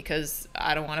vote because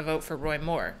I don't want to vote for Roy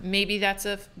Moore. Maybe that's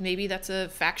a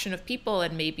faction of people,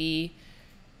 and maybe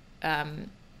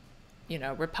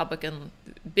Republican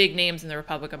big names in the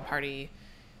Republican Party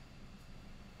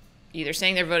either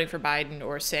saying they're voting for Biden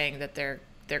or saying that they're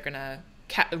gonna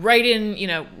write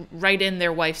in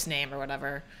their wife's name or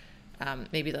whatever.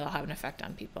 maybe they'll have an effect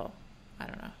on people. I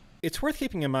don't know. It's worth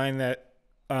keeping in mind that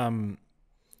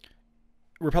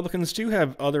Republicans do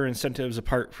have other incentives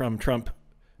apart from Trump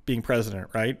being president,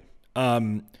 right?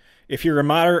 If you're a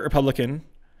moderate Republican,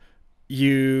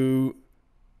 you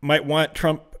might want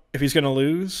Trump, if he's going to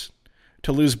lose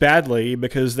badly,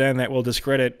 because then that will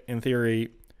discredit, in theory,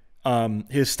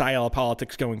 his style of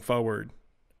politics going forward.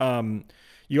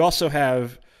 You also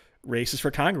have races for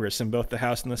Congress in both the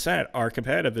House and the Senate are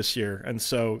competitive this year. And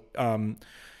so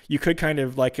you could kind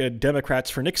of, like a Democrats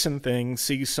for Nixon thing,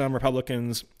 see some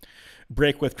Republicans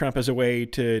break with Trump as a way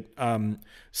to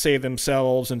save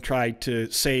themselves and try to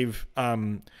save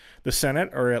the Senate,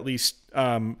 or at least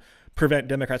prevent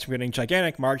Democrats from getting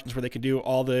gigantic margins where they can do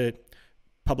all the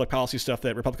public policy stuff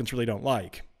that Republicans really don't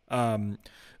like.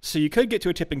 So you could get to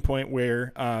a tipping point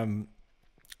where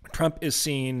Trump is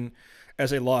seen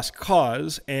as a lost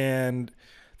cause, and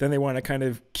then they want to kind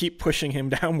of keep pushing him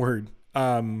downward.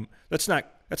 That's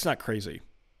not crazy.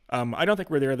 I don't think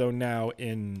we're there though now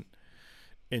in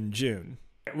June.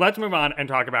 Let's move on and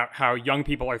talk about how young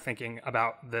people are thinking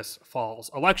about this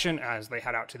fall's election as they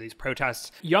head out to these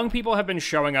protests. Young people have been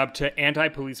showing up to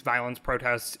anti-police violence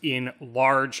protests in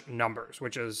large numbers,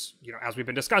 which is, as we've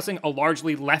been discussing, a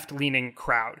largely left-leaning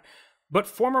crowd. But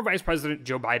former Vice President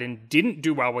Joe Biden didn't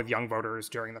do well with young voters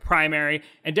during the primary,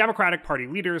 and Democratic Party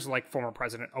leaders like former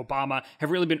President Obama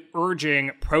have really been urging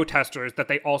protesters that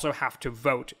they also have to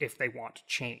vote if they want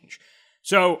change.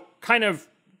 So kind of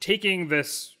taking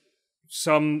this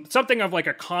something of like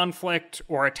a conflict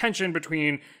or a tension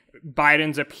between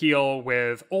Biden's appeal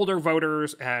with older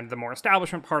voters and the more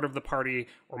establishment part of the party,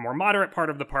 or more moderate part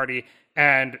of the party,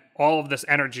 and all of this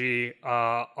energy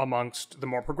amongst the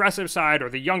more progressive side or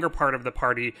the younger part of the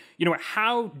party.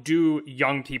 How do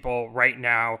young people right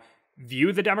now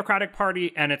view the Democratic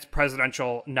Party and its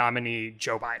presidential nominee,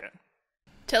 Joe Biden?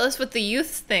 Tell us what the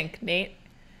youths think, Nate.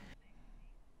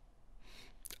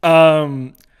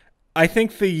 I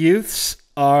think the youths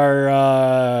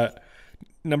are,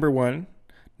 number one,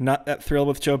 not that thrilled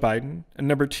with Joe Biden, and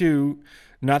number two,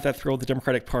 not that thrilled with the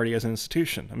Democratic Party as an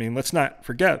institution. I mean, let's not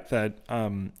forget that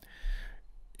in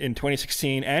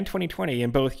 2016 and 2020,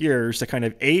 in both years, the kind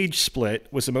of age split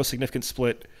was the most significant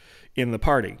split in the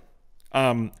party.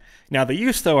 Now, the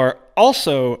youth, though, are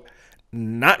also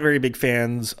not very big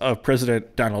fans of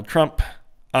President Donald Trump,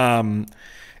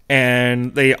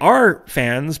 and they are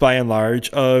fans, by and large,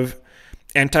 of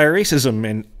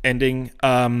anti-racism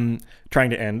and trying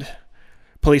to end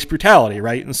police brutality,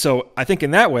 right? And so I think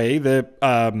in that way, the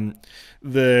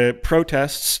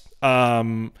protests are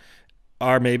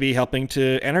maybe helping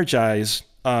to energize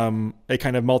a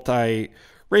kind of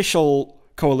multi-racial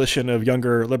coalition of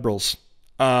younger liberals.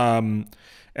 And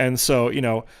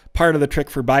so, part of the trick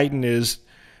for Biden is,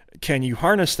 can you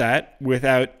harness that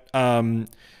without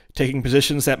taking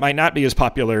positions that might not be as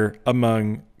popular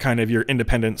among kind of your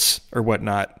independents or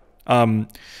whatnot?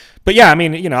 But yeah, I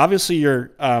mean, obviously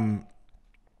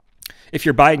if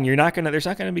you're Biden, there's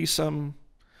not gonna be some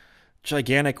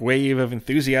gigantic wave of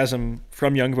enthusiasm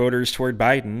from young voters toward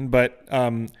Biden, but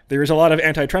there is a lot of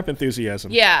anti-Trump enthusiasm.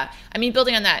 Yeah, I mean,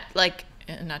 building on that, like,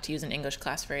 not to use an English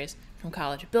class phrase from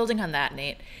college, building on that,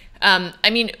 Nate. I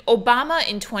mean, Obama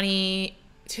in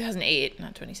 2008,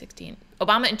 not 2016.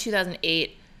 Obama in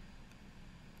 2008.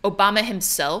 Obama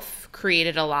himself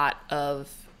created a lot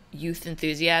of youth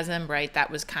enthusiasm, right?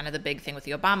 That was kind of the big thing with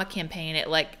the Obama campaign.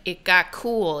 It got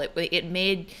cool. It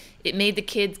made the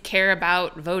kids care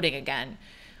about voting again.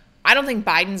 I don't think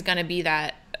Biden's going to be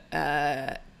that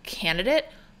candidate,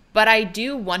 but I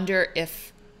do wonder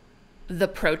if the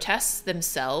protests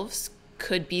themselves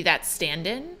could be that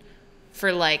stand-in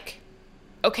for, like,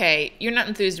 okay, you're not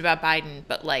enthused about Biden,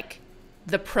 but like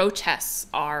the protests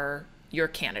are your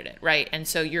candidate, right? And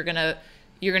so you're gonna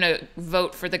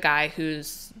vote for the guy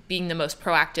who's being the most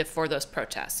proactive for those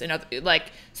protests.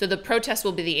 So the protest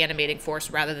will be the animating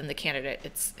force rather than the candidate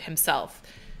it's himself.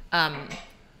 I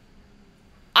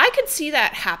could see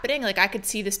that happening. Like, I could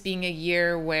see this being a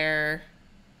year where,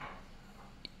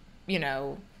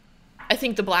 I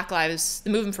think the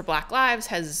movement for Black Lives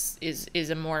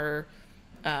is a more,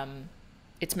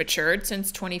 it's matured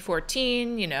since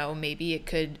 2014. Maybe it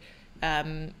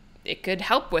could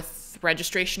help with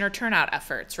registration or turnout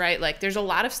efforts, right? Like, there's a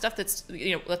lot of stuff that's,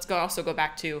 let's also go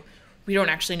back to, we don't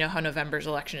actually know how November's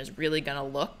election is really going to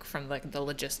look from, like, the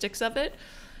logistics of it.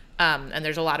 And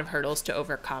there's a lot of hurdles to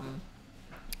overcome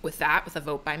with that, with a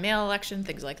vote by mail election,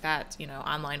 things like that,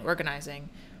 online organizing.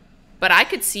 But I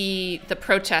could see the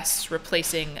protests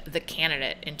replacing the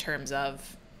candidate in terms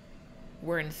of,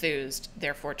 we're enthused,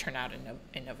 therefore turn out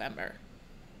in November.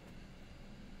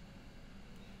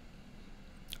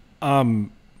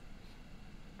 Then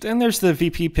there's the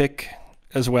VP pick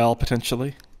as well,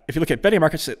 potentially. If you look at betting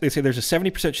markets, they say there's a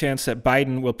 70% chance that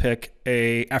Biden will pick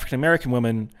a African-American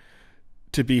woman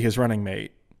to be his running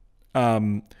mate.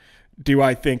 Do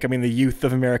I think, the youth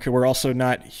of America, we're also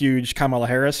not huge Kamala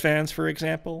Harris fans, for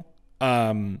example.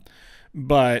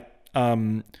 But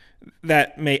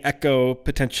that may echo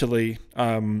potentially,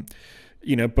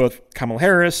 both Kamala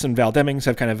Harris and Val Demings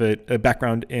have kind of a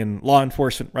background in law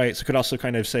enforcement, right? So could also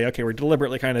kind of say, okay, we're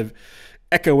deliberately kind of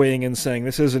echoing and saying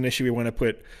this is an issue we want to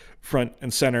put front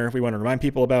and center. We want to remind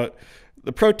people about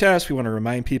the protests. We want to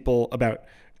remind people about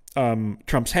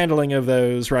Trump's handling of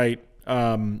those, right?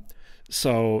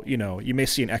 So, you may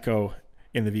see an echo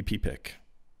in the VP pick.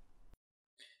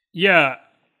 Yeah.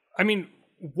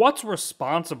 What's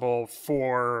responsible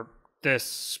for this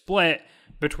split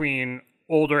between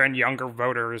older and younger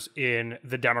voters in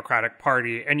the Democratic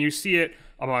Party? And you see it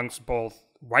amongst both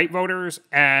white voters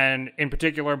and in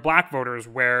particular black voters,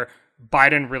 where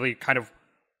Biden really kind of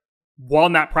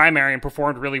won that primary and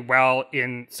performed really well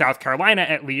in South Carolina,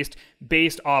 at least,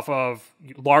 based off of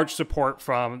large support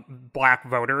from black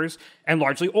voters and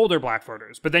largely older black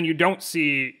voters. But then you don't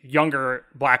see younger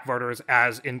black voters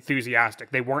as enthusiastic.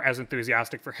 They weren't as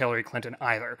enthusiastic for Hillary Clinton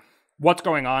either. What's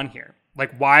going on here?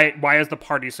 Like, why is the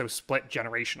party so split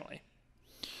generationally?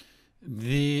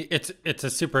 It's a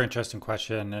super interesting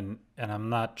question, and I'm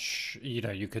not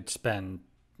you could spend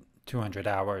 200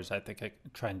 hours, I think,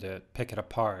 trying to pick it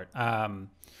apart.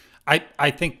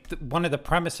 I think one of the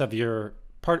premise of your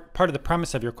part of the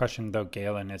premise of your question, though,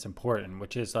 Galen, is important,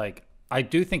 which is like, I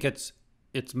do think it's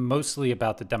mostly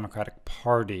about the Democratic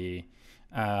Party,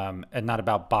 and not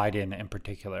about Biden in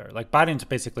particular. Like, Biden's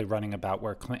basically running about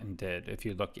where Clinton did. If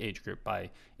you look age group by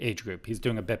age group, he's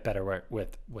doing a bit better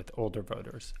with older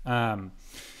voters.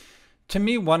 To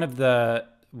me, one of the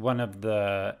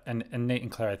and Nate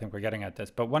and Claire, I think we're getting at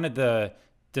this, but one of the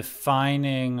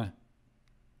defining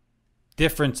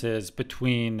differences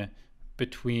between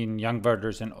young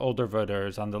voters and older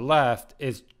voters on the left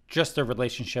is just their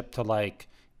relationship to like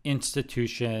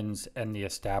institutions and the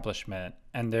establishment.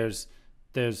 And there's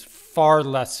far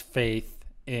less faith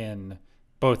in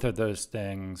both of those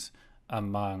things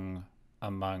among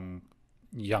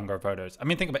younger voters.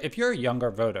 Think about, if you're a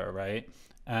younger voter, right?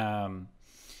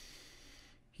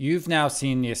 You've now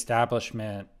seen the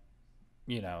establishment,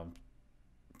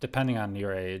 depending on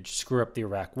your age, screw up the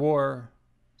Iraq War,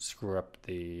 screw up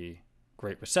the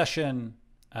Great Recession,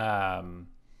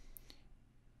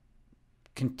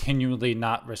 continually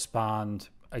not respond.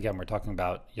 Again, we're talking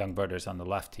about young voters on the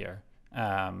left here,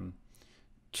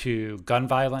 to gun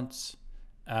violence.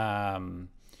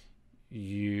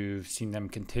 You've seen them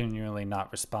continually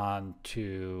not respond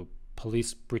to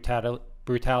police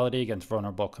brutality against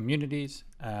vulnerable communities.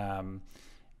 And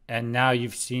now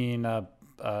you've seen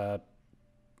a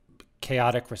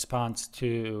chaotic response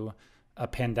to a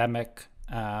pandemic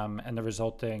and the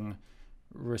resulting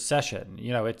recession.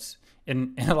 It's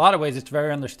in a lot of ways, it's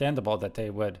very understandable that they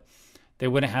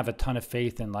wouldn't have a ton of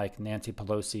faith in like Nancy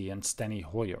Pelosi and Steny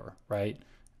Hoyer, right?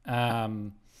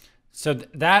 So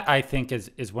that, I think,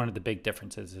 is one of the big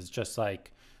differences, is just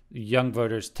like young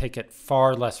voters take it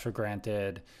far less for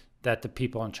granted that the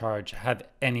people in charge have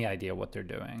any idea what they're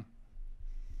doing.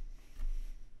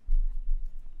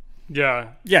 Yeah.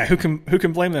 Who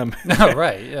can blame them? No,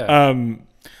 right. Yeah.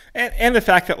 And the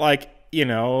fact that, like,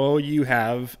 you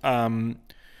have,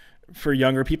 for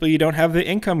younger people, you don't have the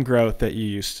income growth that you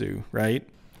used to, right?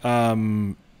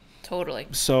 Totally.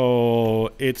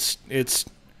 So it's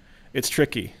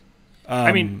tricky.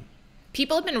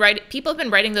 People have been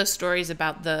writing those stories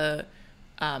about the,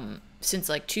 since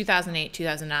like 2008,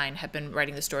 2009, have been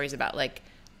writing the stories about like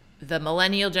the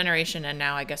millennial generation, and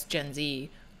now I guess Gen Z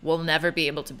will never be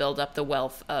able to build up the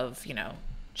wealth of,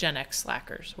 Gen X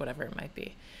slackers, whatever it might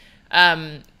be.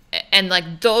 And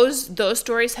like those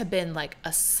stories have been like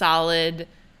a solid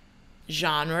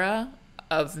genre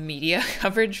of media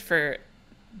coverage for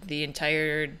the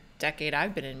entire decade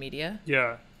I've been in media.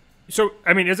 Yeah. So,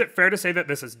 is it fair to say that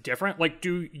this is different? Like,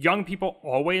 do young people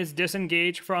always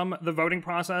disengage from the voting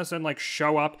process and like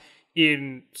show up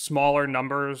in smaller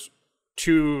numbers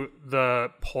to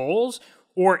the polls?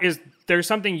 Or is there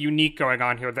something unique going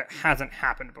on here that hasn't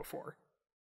happened before?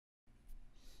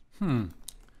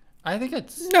 I think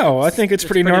it's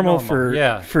pretty normal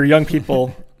for young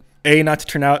people, not to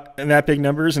turn out in that big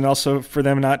numbers, and also for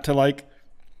them not to like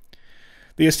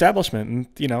the establishment.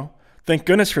 And, thank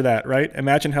goodness for that, right?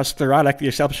 Imagine how sclerotic the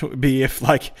establishment would be if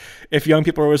young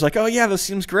people were always like, oh yeah, this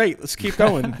seems great, let's keep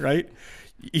going, right?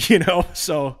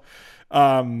 So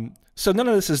none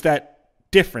of this is that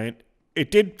different.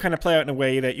 It did kind of play out in a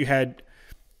way that you had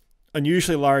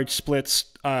unusually large splits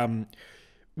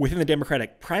within the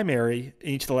Democratic primary in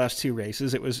each of the last two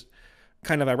races. It was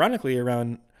kind of ironically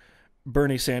around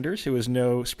Bernie Sanders, who was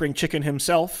no spring chicken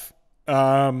himself.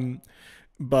 But,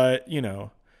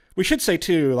 we should say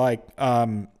too,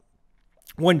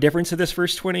 one difference of this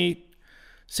first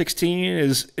 2016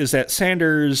 is that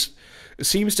Sanders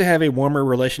seems to have a warmer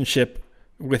relationship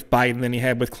with Biden than he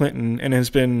had with Clinton, and has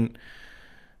been,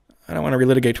 I don't want to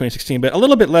relitigate 2016, but a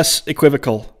little bit less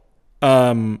equivocal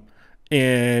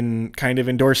in kind of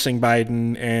endorsing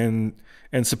Biden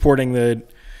and supporting the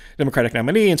Democratic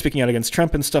nominee and speaking out against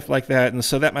Trump and stuff like that. And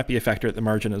so that might be a factor at the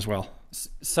margin as well.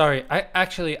 Sorry, I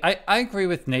agree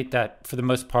with Nate that for the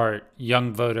most part,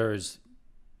 young voters,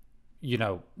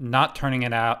 not turning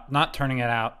it out.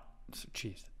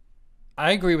 Jeez.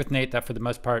 I agree with Nate that for the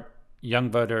most part, young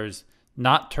voters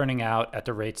not turning out at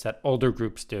the rates that older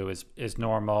groups do is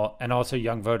normal. And also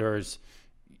young voters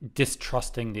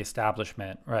distrusting the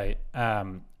establishment, right,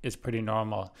 is pretty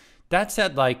normal. That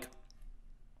said,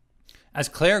 as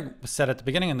Claire said at the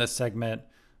beginning of this segment,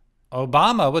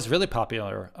 Obama was really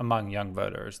popular among young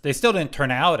voters. They still didn't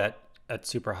turn out at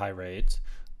super high rates,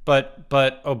 but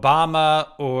Obama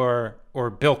or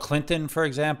Bill Clinton, for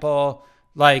example,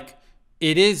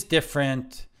 it is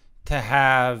different to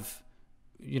have,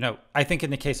 I think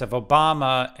in the case of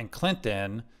Obama and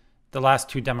Clinton, the last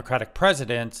two Democratic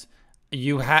presidents,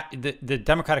 you had the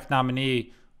Democratic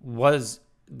nominee was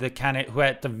the candidate who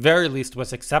at the very least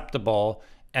was acceptable,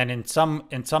 and in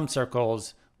some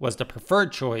circles was the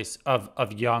preferred choice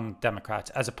of young Democrats,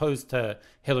 as opposed to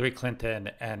Hillary Clinton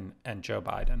and Joe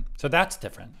Biden. So that's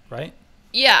different, right?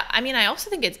 Yeah, I also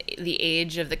think it's the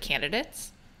age of the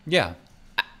candidates. Yeah.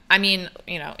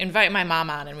 Invite my mom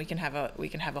on and we can have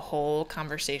a whole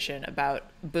conversation about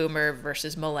boomer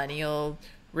versus millennial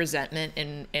resentment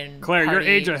in Claire, party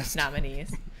you're ageist.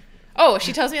 Nominees. Oh,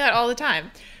 she tells me that all the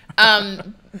time.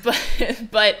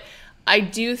 But I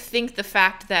do think the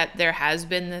fact that there has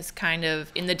been this kind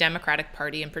of, in the Democratic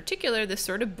Party in particular, this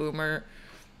sort of boomer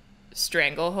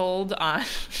stranglehold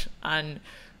on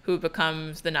who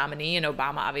becomes the nominee, and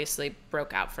Obama obviously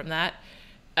broke out from that.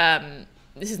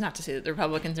 This is not to say that the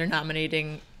Republicans are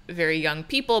nominating very young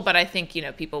people, but I think,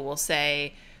 people will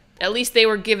say, at least they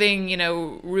were giving,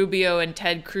 Rubio and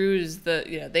Ted Cruz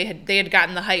they had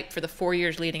gotten the hype for the 4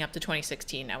 years leading up to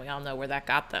 2016. Now we all know where that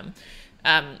got them.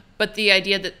 But the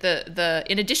idea that the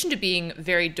in addition to being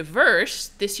very diverse,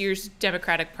 this year's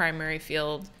Democratic primary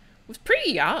field was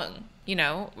pretty young,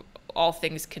 all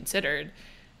things considered.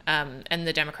 And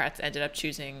the Democrats ended up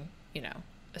choosing, a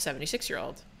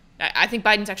 76-year-old. I think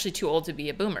Biden's actually too old to be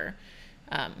a boomer.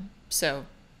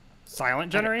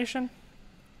 Silent generation?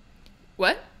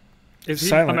 What? Is he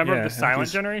Silent, a member yeah, of the silent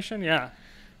generation? Yeah.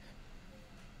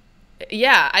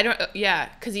 Yeah,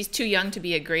 because he's too young to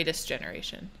be a greatest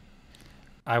generation.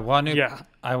 I want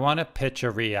to pitch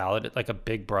a reality, like a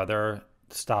Big Brother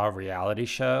style reality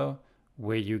show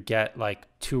where you get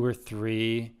 2 or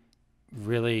 3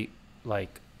 really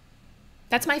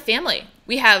That's my family.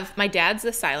 We have, my dad's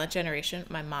the silent generation.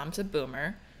 My mom's a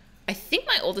boomer. I think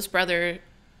my oldest brothers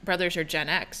are Gen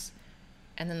X.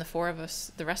 And then the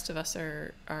rest of us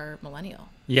are millennial.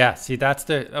 Yeah, see,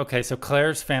 okay, so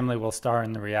Claire's family will star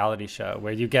in the reality show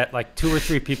where you get 2 or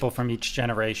 3 people from each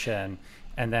generation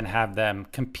and then have them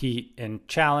compete in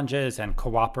challenges and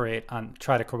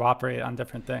try to cooperate on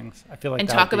different things. I feel like and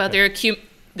that talk would be about good.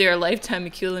 their lifetime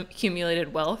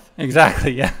accumulated wealth.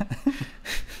 Exactly, yeah.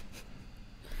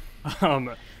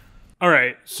 All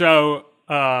right, so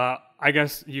I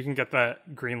guess you can get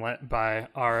that greenlit by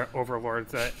our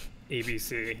overlords at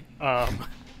ABC.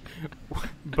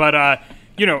 But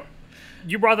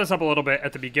you brought this up a little bit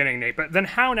at the beginning, Nate, but then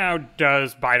how now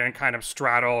does Biden kind of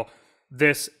straddle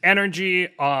this energy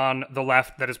on the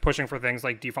left that is pushing for things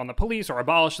like defund the police or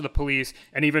abolish the police,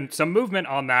 and even some movement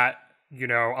on that,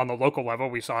 on the local level?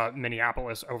 We saw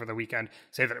Minneapolis over the weekend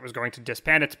say that it was going to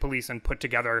disband its police and put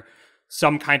together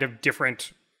some kind of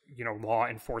different, law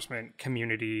enforcement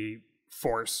community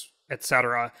force,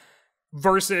 etc.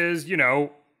 Versus, the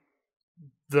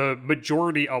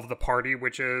majority of the party,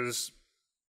 which is,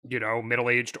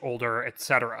 middle-aged, older,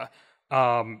 etc.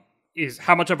 Is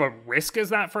how much of a risk is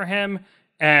that for him?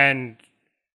 And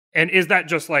is that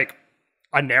just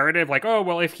a narrative,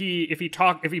 if he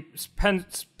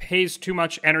pays too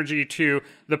much energy to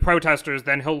the protesters,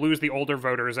 then he'll lose the older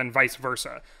voters and vice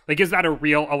versa? Is that a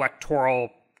real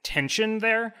electoral tension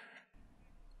there?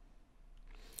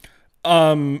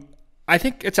 I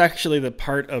think it's actually the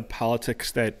part of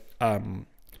politics that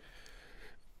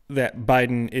that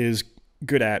Biden is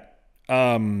good at,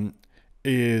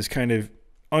 is kind of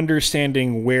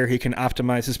understanding where he can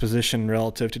optimize his position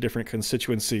relative to different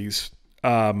constituencies,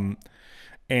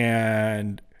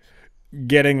 and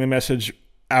getting the message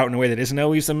out in a way that isn't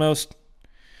always the most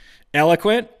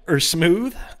eloquent or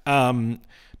smooth,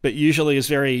 but usually is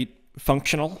very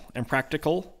functional and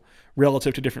practical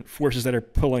relative to different forces that are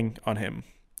pulling on him.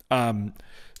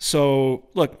 So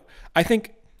look, I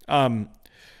think Joe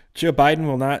Biden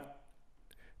will not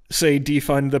say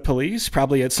defund the police.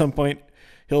 Probably at some point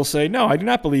he'll say, no, I do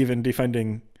not believe in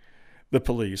defunding the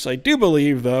police. I do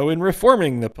believe, though, in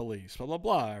reforming the police, blah, blah,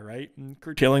 blah, right? And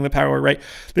curtailing the power, right?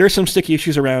 There are some sticky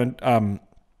issues around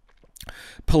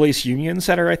police unions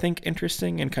that are, I think,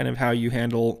 interesting, and kind of how you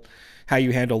handle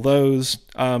those.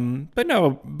 But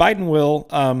no, Biden will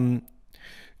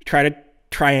try to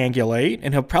triangulate,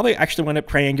 and he'll probably actually wind up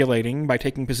triangulating by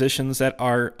taking positions that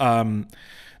are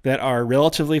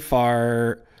relatively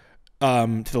far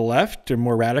to the left or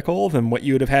more radical than what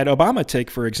you would have had Obama take,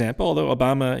 for example. Although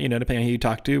Obama, depending on who you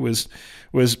talk to, was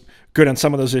good on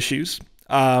some of those issues.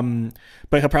 But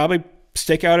he'll probably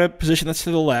stake out a position that's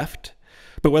to the left,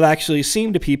 but will actually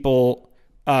seem to people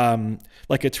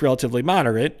like it's relatively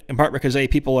moderate, in part because A,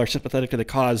 people are sympathetic to the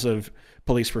cause of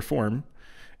police reform,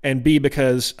 and B,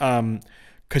 because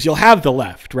you'll have the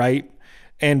left, right?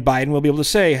 And Biden will be able to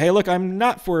say, hey, look, I'm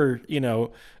not for,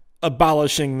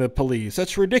 abolishing the police.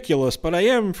 That's ridiculous, but I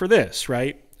am for this,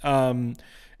 right? And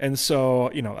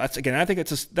so, that's, again, I think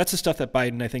that's the stuff that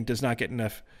Biden, I think, does not get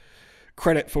enough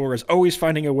credit for, is always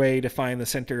finding a way to find the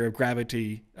center of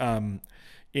gravity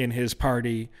in his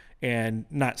party and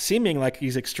not seeming like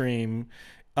he's extreme,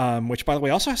 which, by the way,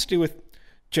 also has to do with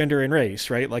gender and race,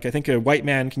 right? Like, I think a white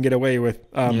man can get away with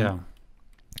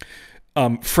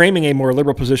framing a more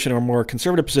liberal position or more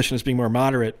conservative position as being more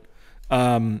moderate.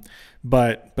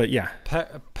 But yeah.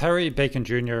 Perry Bacon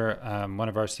Jr., one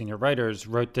of our senior writers,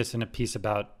 wrote this in a piece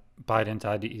about Biden's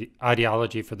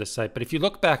ideology for the site. But if you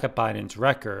look back at Biden's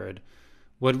record,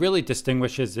 what really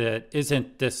distinguishes it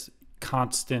isn't this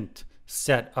constant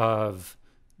set of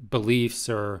beliefs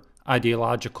or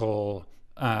ideological,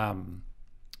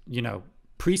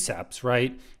 precepts,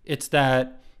 right? It's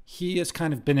that he has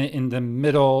kind of been in the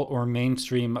middle or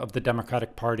mainstream of the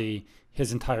Democratic Party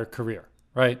his entire career,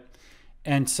 right?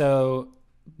 And so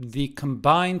the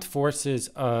combined forces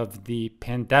of the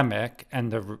pandemic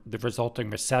and the resulting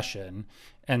recession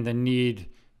and the need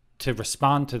to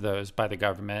respond to those by the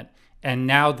government, and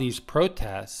now these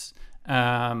protests,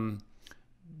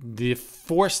 the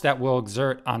force that will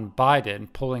exert on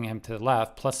Biden, pulling him to the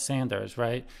left, plus Sanders,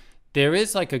 right? There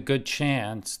is like a good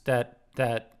chance that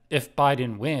if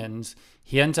Biden wins,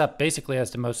 he ends up basically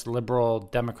as the most liberal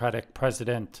Democratic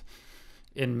president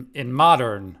in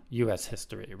modern U.S.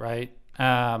 history, right?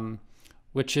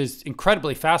 Which is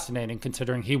incredibly fascinating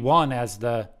considering he won as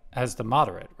the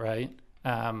moderate, right?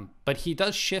 But he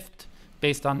does shift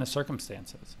based on the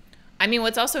circumstances. I mean,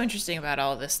 what's also interesting about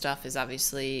all of this stuff is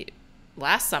obviously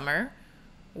last summer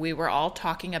we were all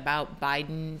talking about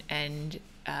Biden and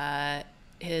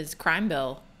his crime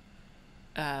bill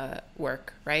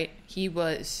work, right? He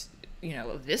was,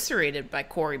 eviscerated by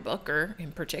Cory Booker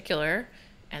in particular,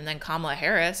 and then Kamala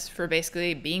Harris for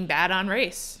basically being bad on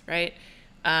race, right?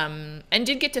 And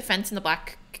did get defense in the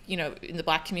black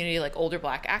community, like older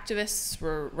black activists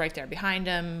were right there behind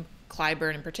him,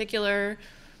 Clyburn in particular,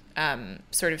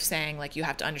 sort of saying like you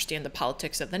have to understand the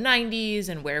politics of the 90s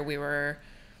and where we were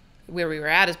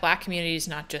at as black communities,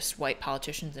 not just white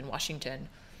politicians in Washington.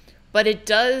 But it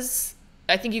does,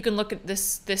 I think you can look at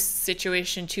this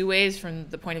situation two ways from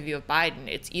the point of view of Biden.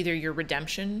 It's either your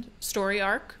redemption story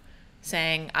arc,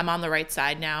 saying, I'm on the right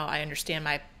side now, I understand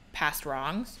my past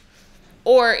wrongs.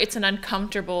 Or it's an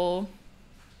uncomfortable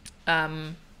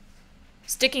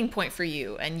sticking point for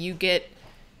you, and you get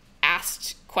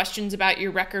asked questions about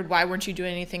your record, why weren't you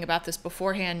doing anything about this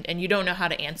beforehand, and you don't know how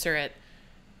to answer it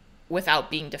without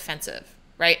being defensive,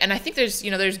 right? And I think there's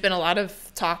been a lot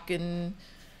of talk in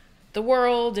the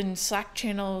world, in Slack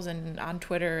channels and on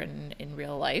Twitter and in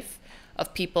real life,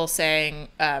 of people saying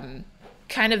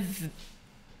kind of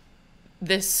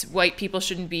this white people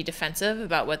shouldn't be defensive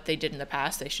about what they did in the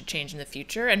past. They should change in the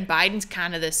future. And Biden's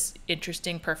kind of this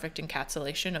interesting, perfect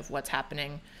encapsulation of what's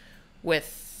happening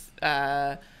with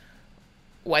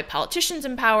white politicians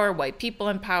in power, white people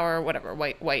in power, whatever,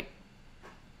 white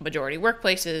majority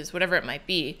workplaces, whatever it might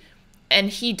be. And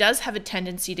he does have a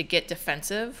tendency to get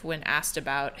defensive when asked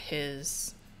about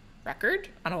his record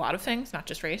on a lot of things, not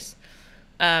just race.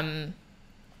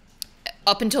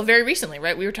 Up until very recently,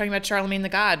 right? We were talking about Charlemagne the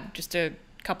God just a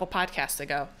couple podcasts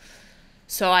ago.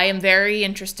 So I am very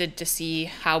interested to see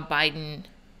how Biden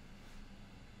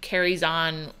carries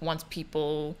on once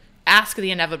people ask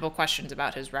the inevitable questions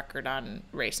about his record on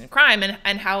race and crime,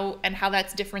 and how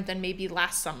that's different than maybe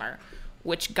last summer,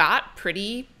 which got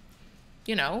pretty,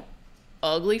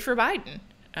 ugly for Biden.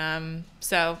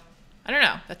 So I don't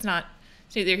know. It's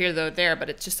neither here nor there, but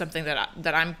it's just something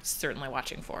that I'm certainly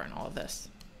watching for in all of this.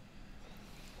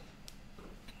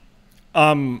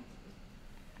 I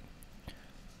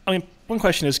mean, one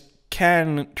question is,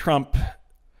 can Trump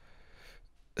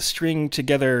string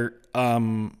together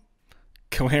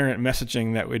coherent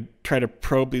messaging that would try to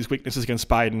probe these weaknesses against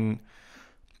Biden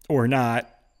or not?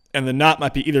 And the not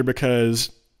might be either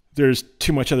because there's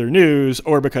too much other news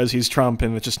or because he's Trump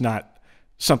and it's just not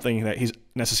something that he's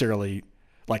necessarily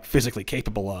like physically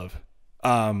capable of.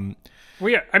 Well,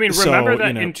 yeah. I mean, remember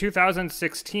that in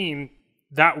 2016,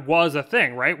 that was a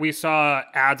thing, right? We saw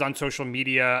ads on social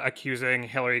media accusing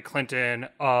Hillary Clinton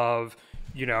of,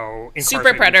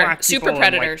 super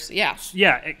predators.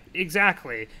 Yeah,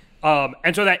 exactly.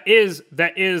 And so that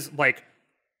is like,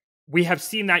 we have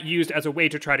seen that used as a way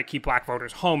to try to keep black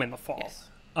voters home in the fall.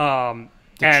 Yes.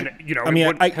 It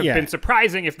would have been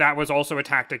surprising if that was also a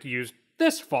tactic used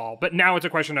this fall. But now it's a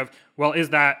question of, well, is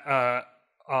that a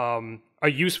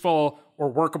useful or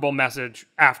workable message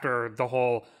after the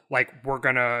whole, like, we're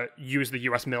going to use the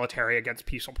U.S. military against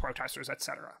peaceful protesters,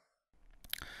 etc.?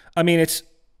 I mean,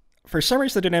 for some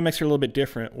reason, the dynamics are a little bit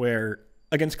different, where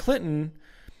against Clinton,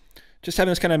 just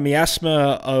having this kind of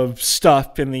miasma of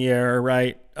stuff in the air,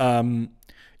 right?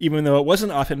 Even though it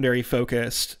wasn't often very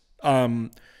focused,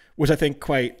 was, I think,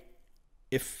 quite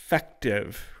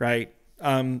effective, right?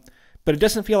 But it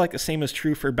doesn't feel like the same is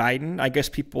true for Biden. I guess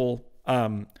people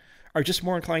are just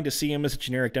more inclined to see him as a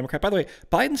generic Democrat. By the way,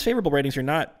 Biden's favorable ratings are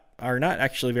not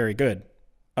actually very good.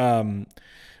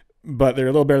 But they're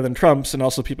a little better than Trump's, and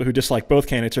also people who dislike both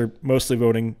candidates are mostly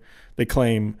voting, they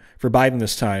claim, for Biden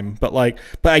this time. But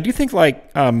I do think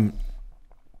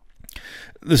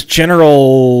this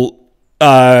general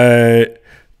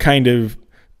kind of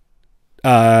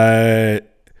I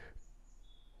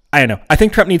don't know. I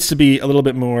think Trump needs to be a little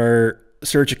bit more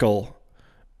surgical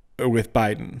with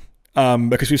Biden,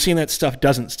 because we've seen that stuff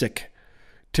doesn't stick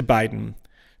to Biden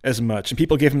as much, and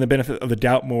people give him the benefit of the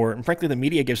doubt more, and frankly, the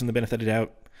media gives him the benefit of the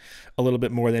doubt a little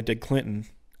bit more than it did Clinton.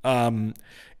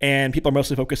 And people are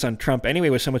mostly focused on Trump anyway,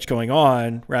 with so much going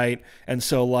on, right? And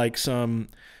so, like, some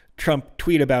Trump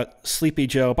tweet about Sleepy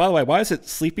Joe. By the way, why is it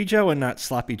Sleepy Joe and not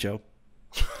Sloppy Joe?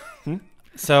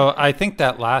 So I think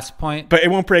that last point, but it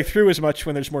won't break through as much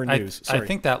when there's more news. I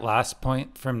think that last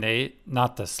point from Nate,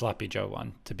 not the Sloppy Joe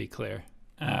one, to be clear.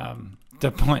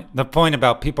 The point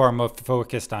about people are more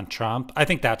focused on Trump, I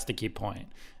think that's the key point.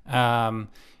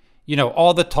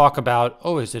 All the talk about,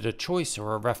 is it a choice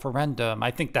or a referendum?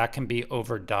 I think that can be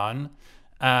overdone.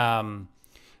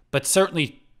 But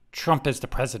certainly Trump is the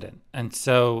president. And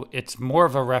so it's more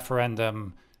of a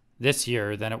referendum this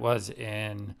year than it was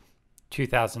in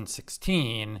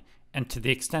 2016. And to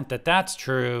the extent that that's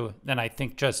true, then I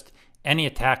think just any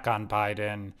attack on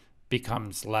Biden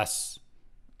becomes less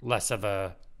of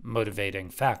a motivating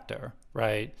factor,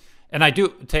 right? And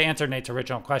to answer Nate's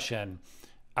original question,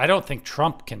 I don't think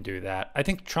Trump can do that. I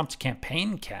think Trump's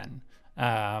campaign can.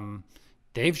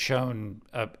 They've shown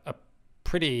a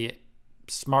pretty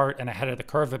smart and ahead of the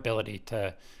curve ability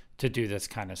to do this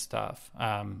kind of stuff.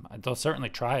 They'll certainly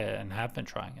try it and have been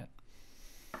trying it.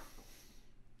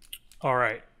 All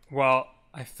right. Well,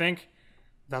 I think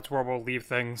that's where we'll leave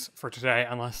things for today,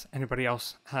 unless anybody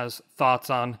else has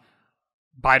thoughts on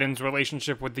Biden's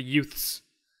relationship with the youths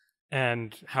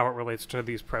and how it relates to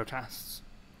these protests.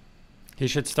 He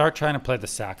should start trying to play the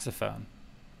saxophone.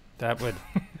 I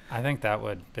think that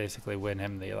would basically win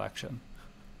him the election.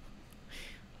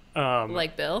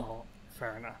 Like Bill? Well,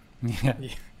 fair enough. Yeah.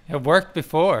 It worked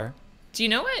before. Do you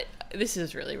know what? This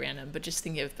is really random, but just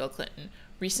thinking of Bill Clinton.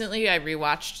 Recently, I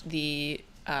rewatched the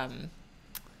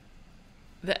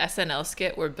SNL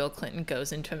skit where Bill Clinton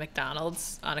goes into a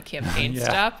McDonald's on a campaign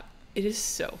stop. It is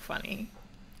so funny.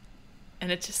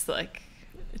 And it's just like,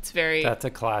 that's a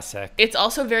classic. It's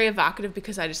also very evocative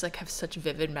because I just have such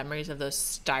vivid memories of those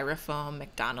styrofoam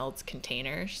McDonald's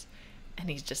containers. And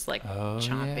he's just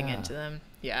chomping into them.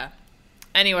 Yeah.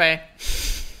 Anyway,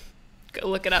 go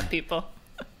look it up, people.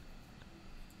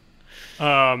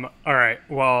 All right.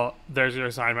 Well, there's your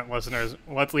assignment, listeners.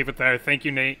 Let's leave it there. Thank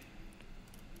you, Nate.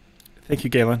 Thank you,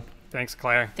 Galen. Thanks,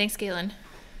 Claire. Thanks, Galen.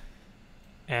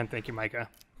 And thank you, Micah.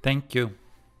 Thank you.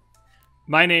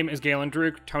 My name is Galen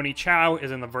Druk. Tony Chow is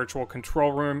in the virtual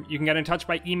control room. You can get in touch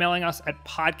by emailing us at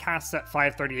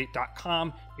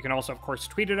podcasts@five38.com. You can also, of course,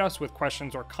 tweet at us with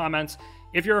questions or comments.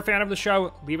 If you're a fan of the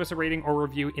show, leave us a rating or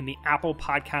review in the Apple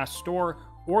Podcast Store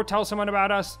or tell someone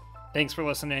about us. Thanks for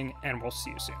listening, and we'll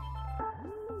see you soon.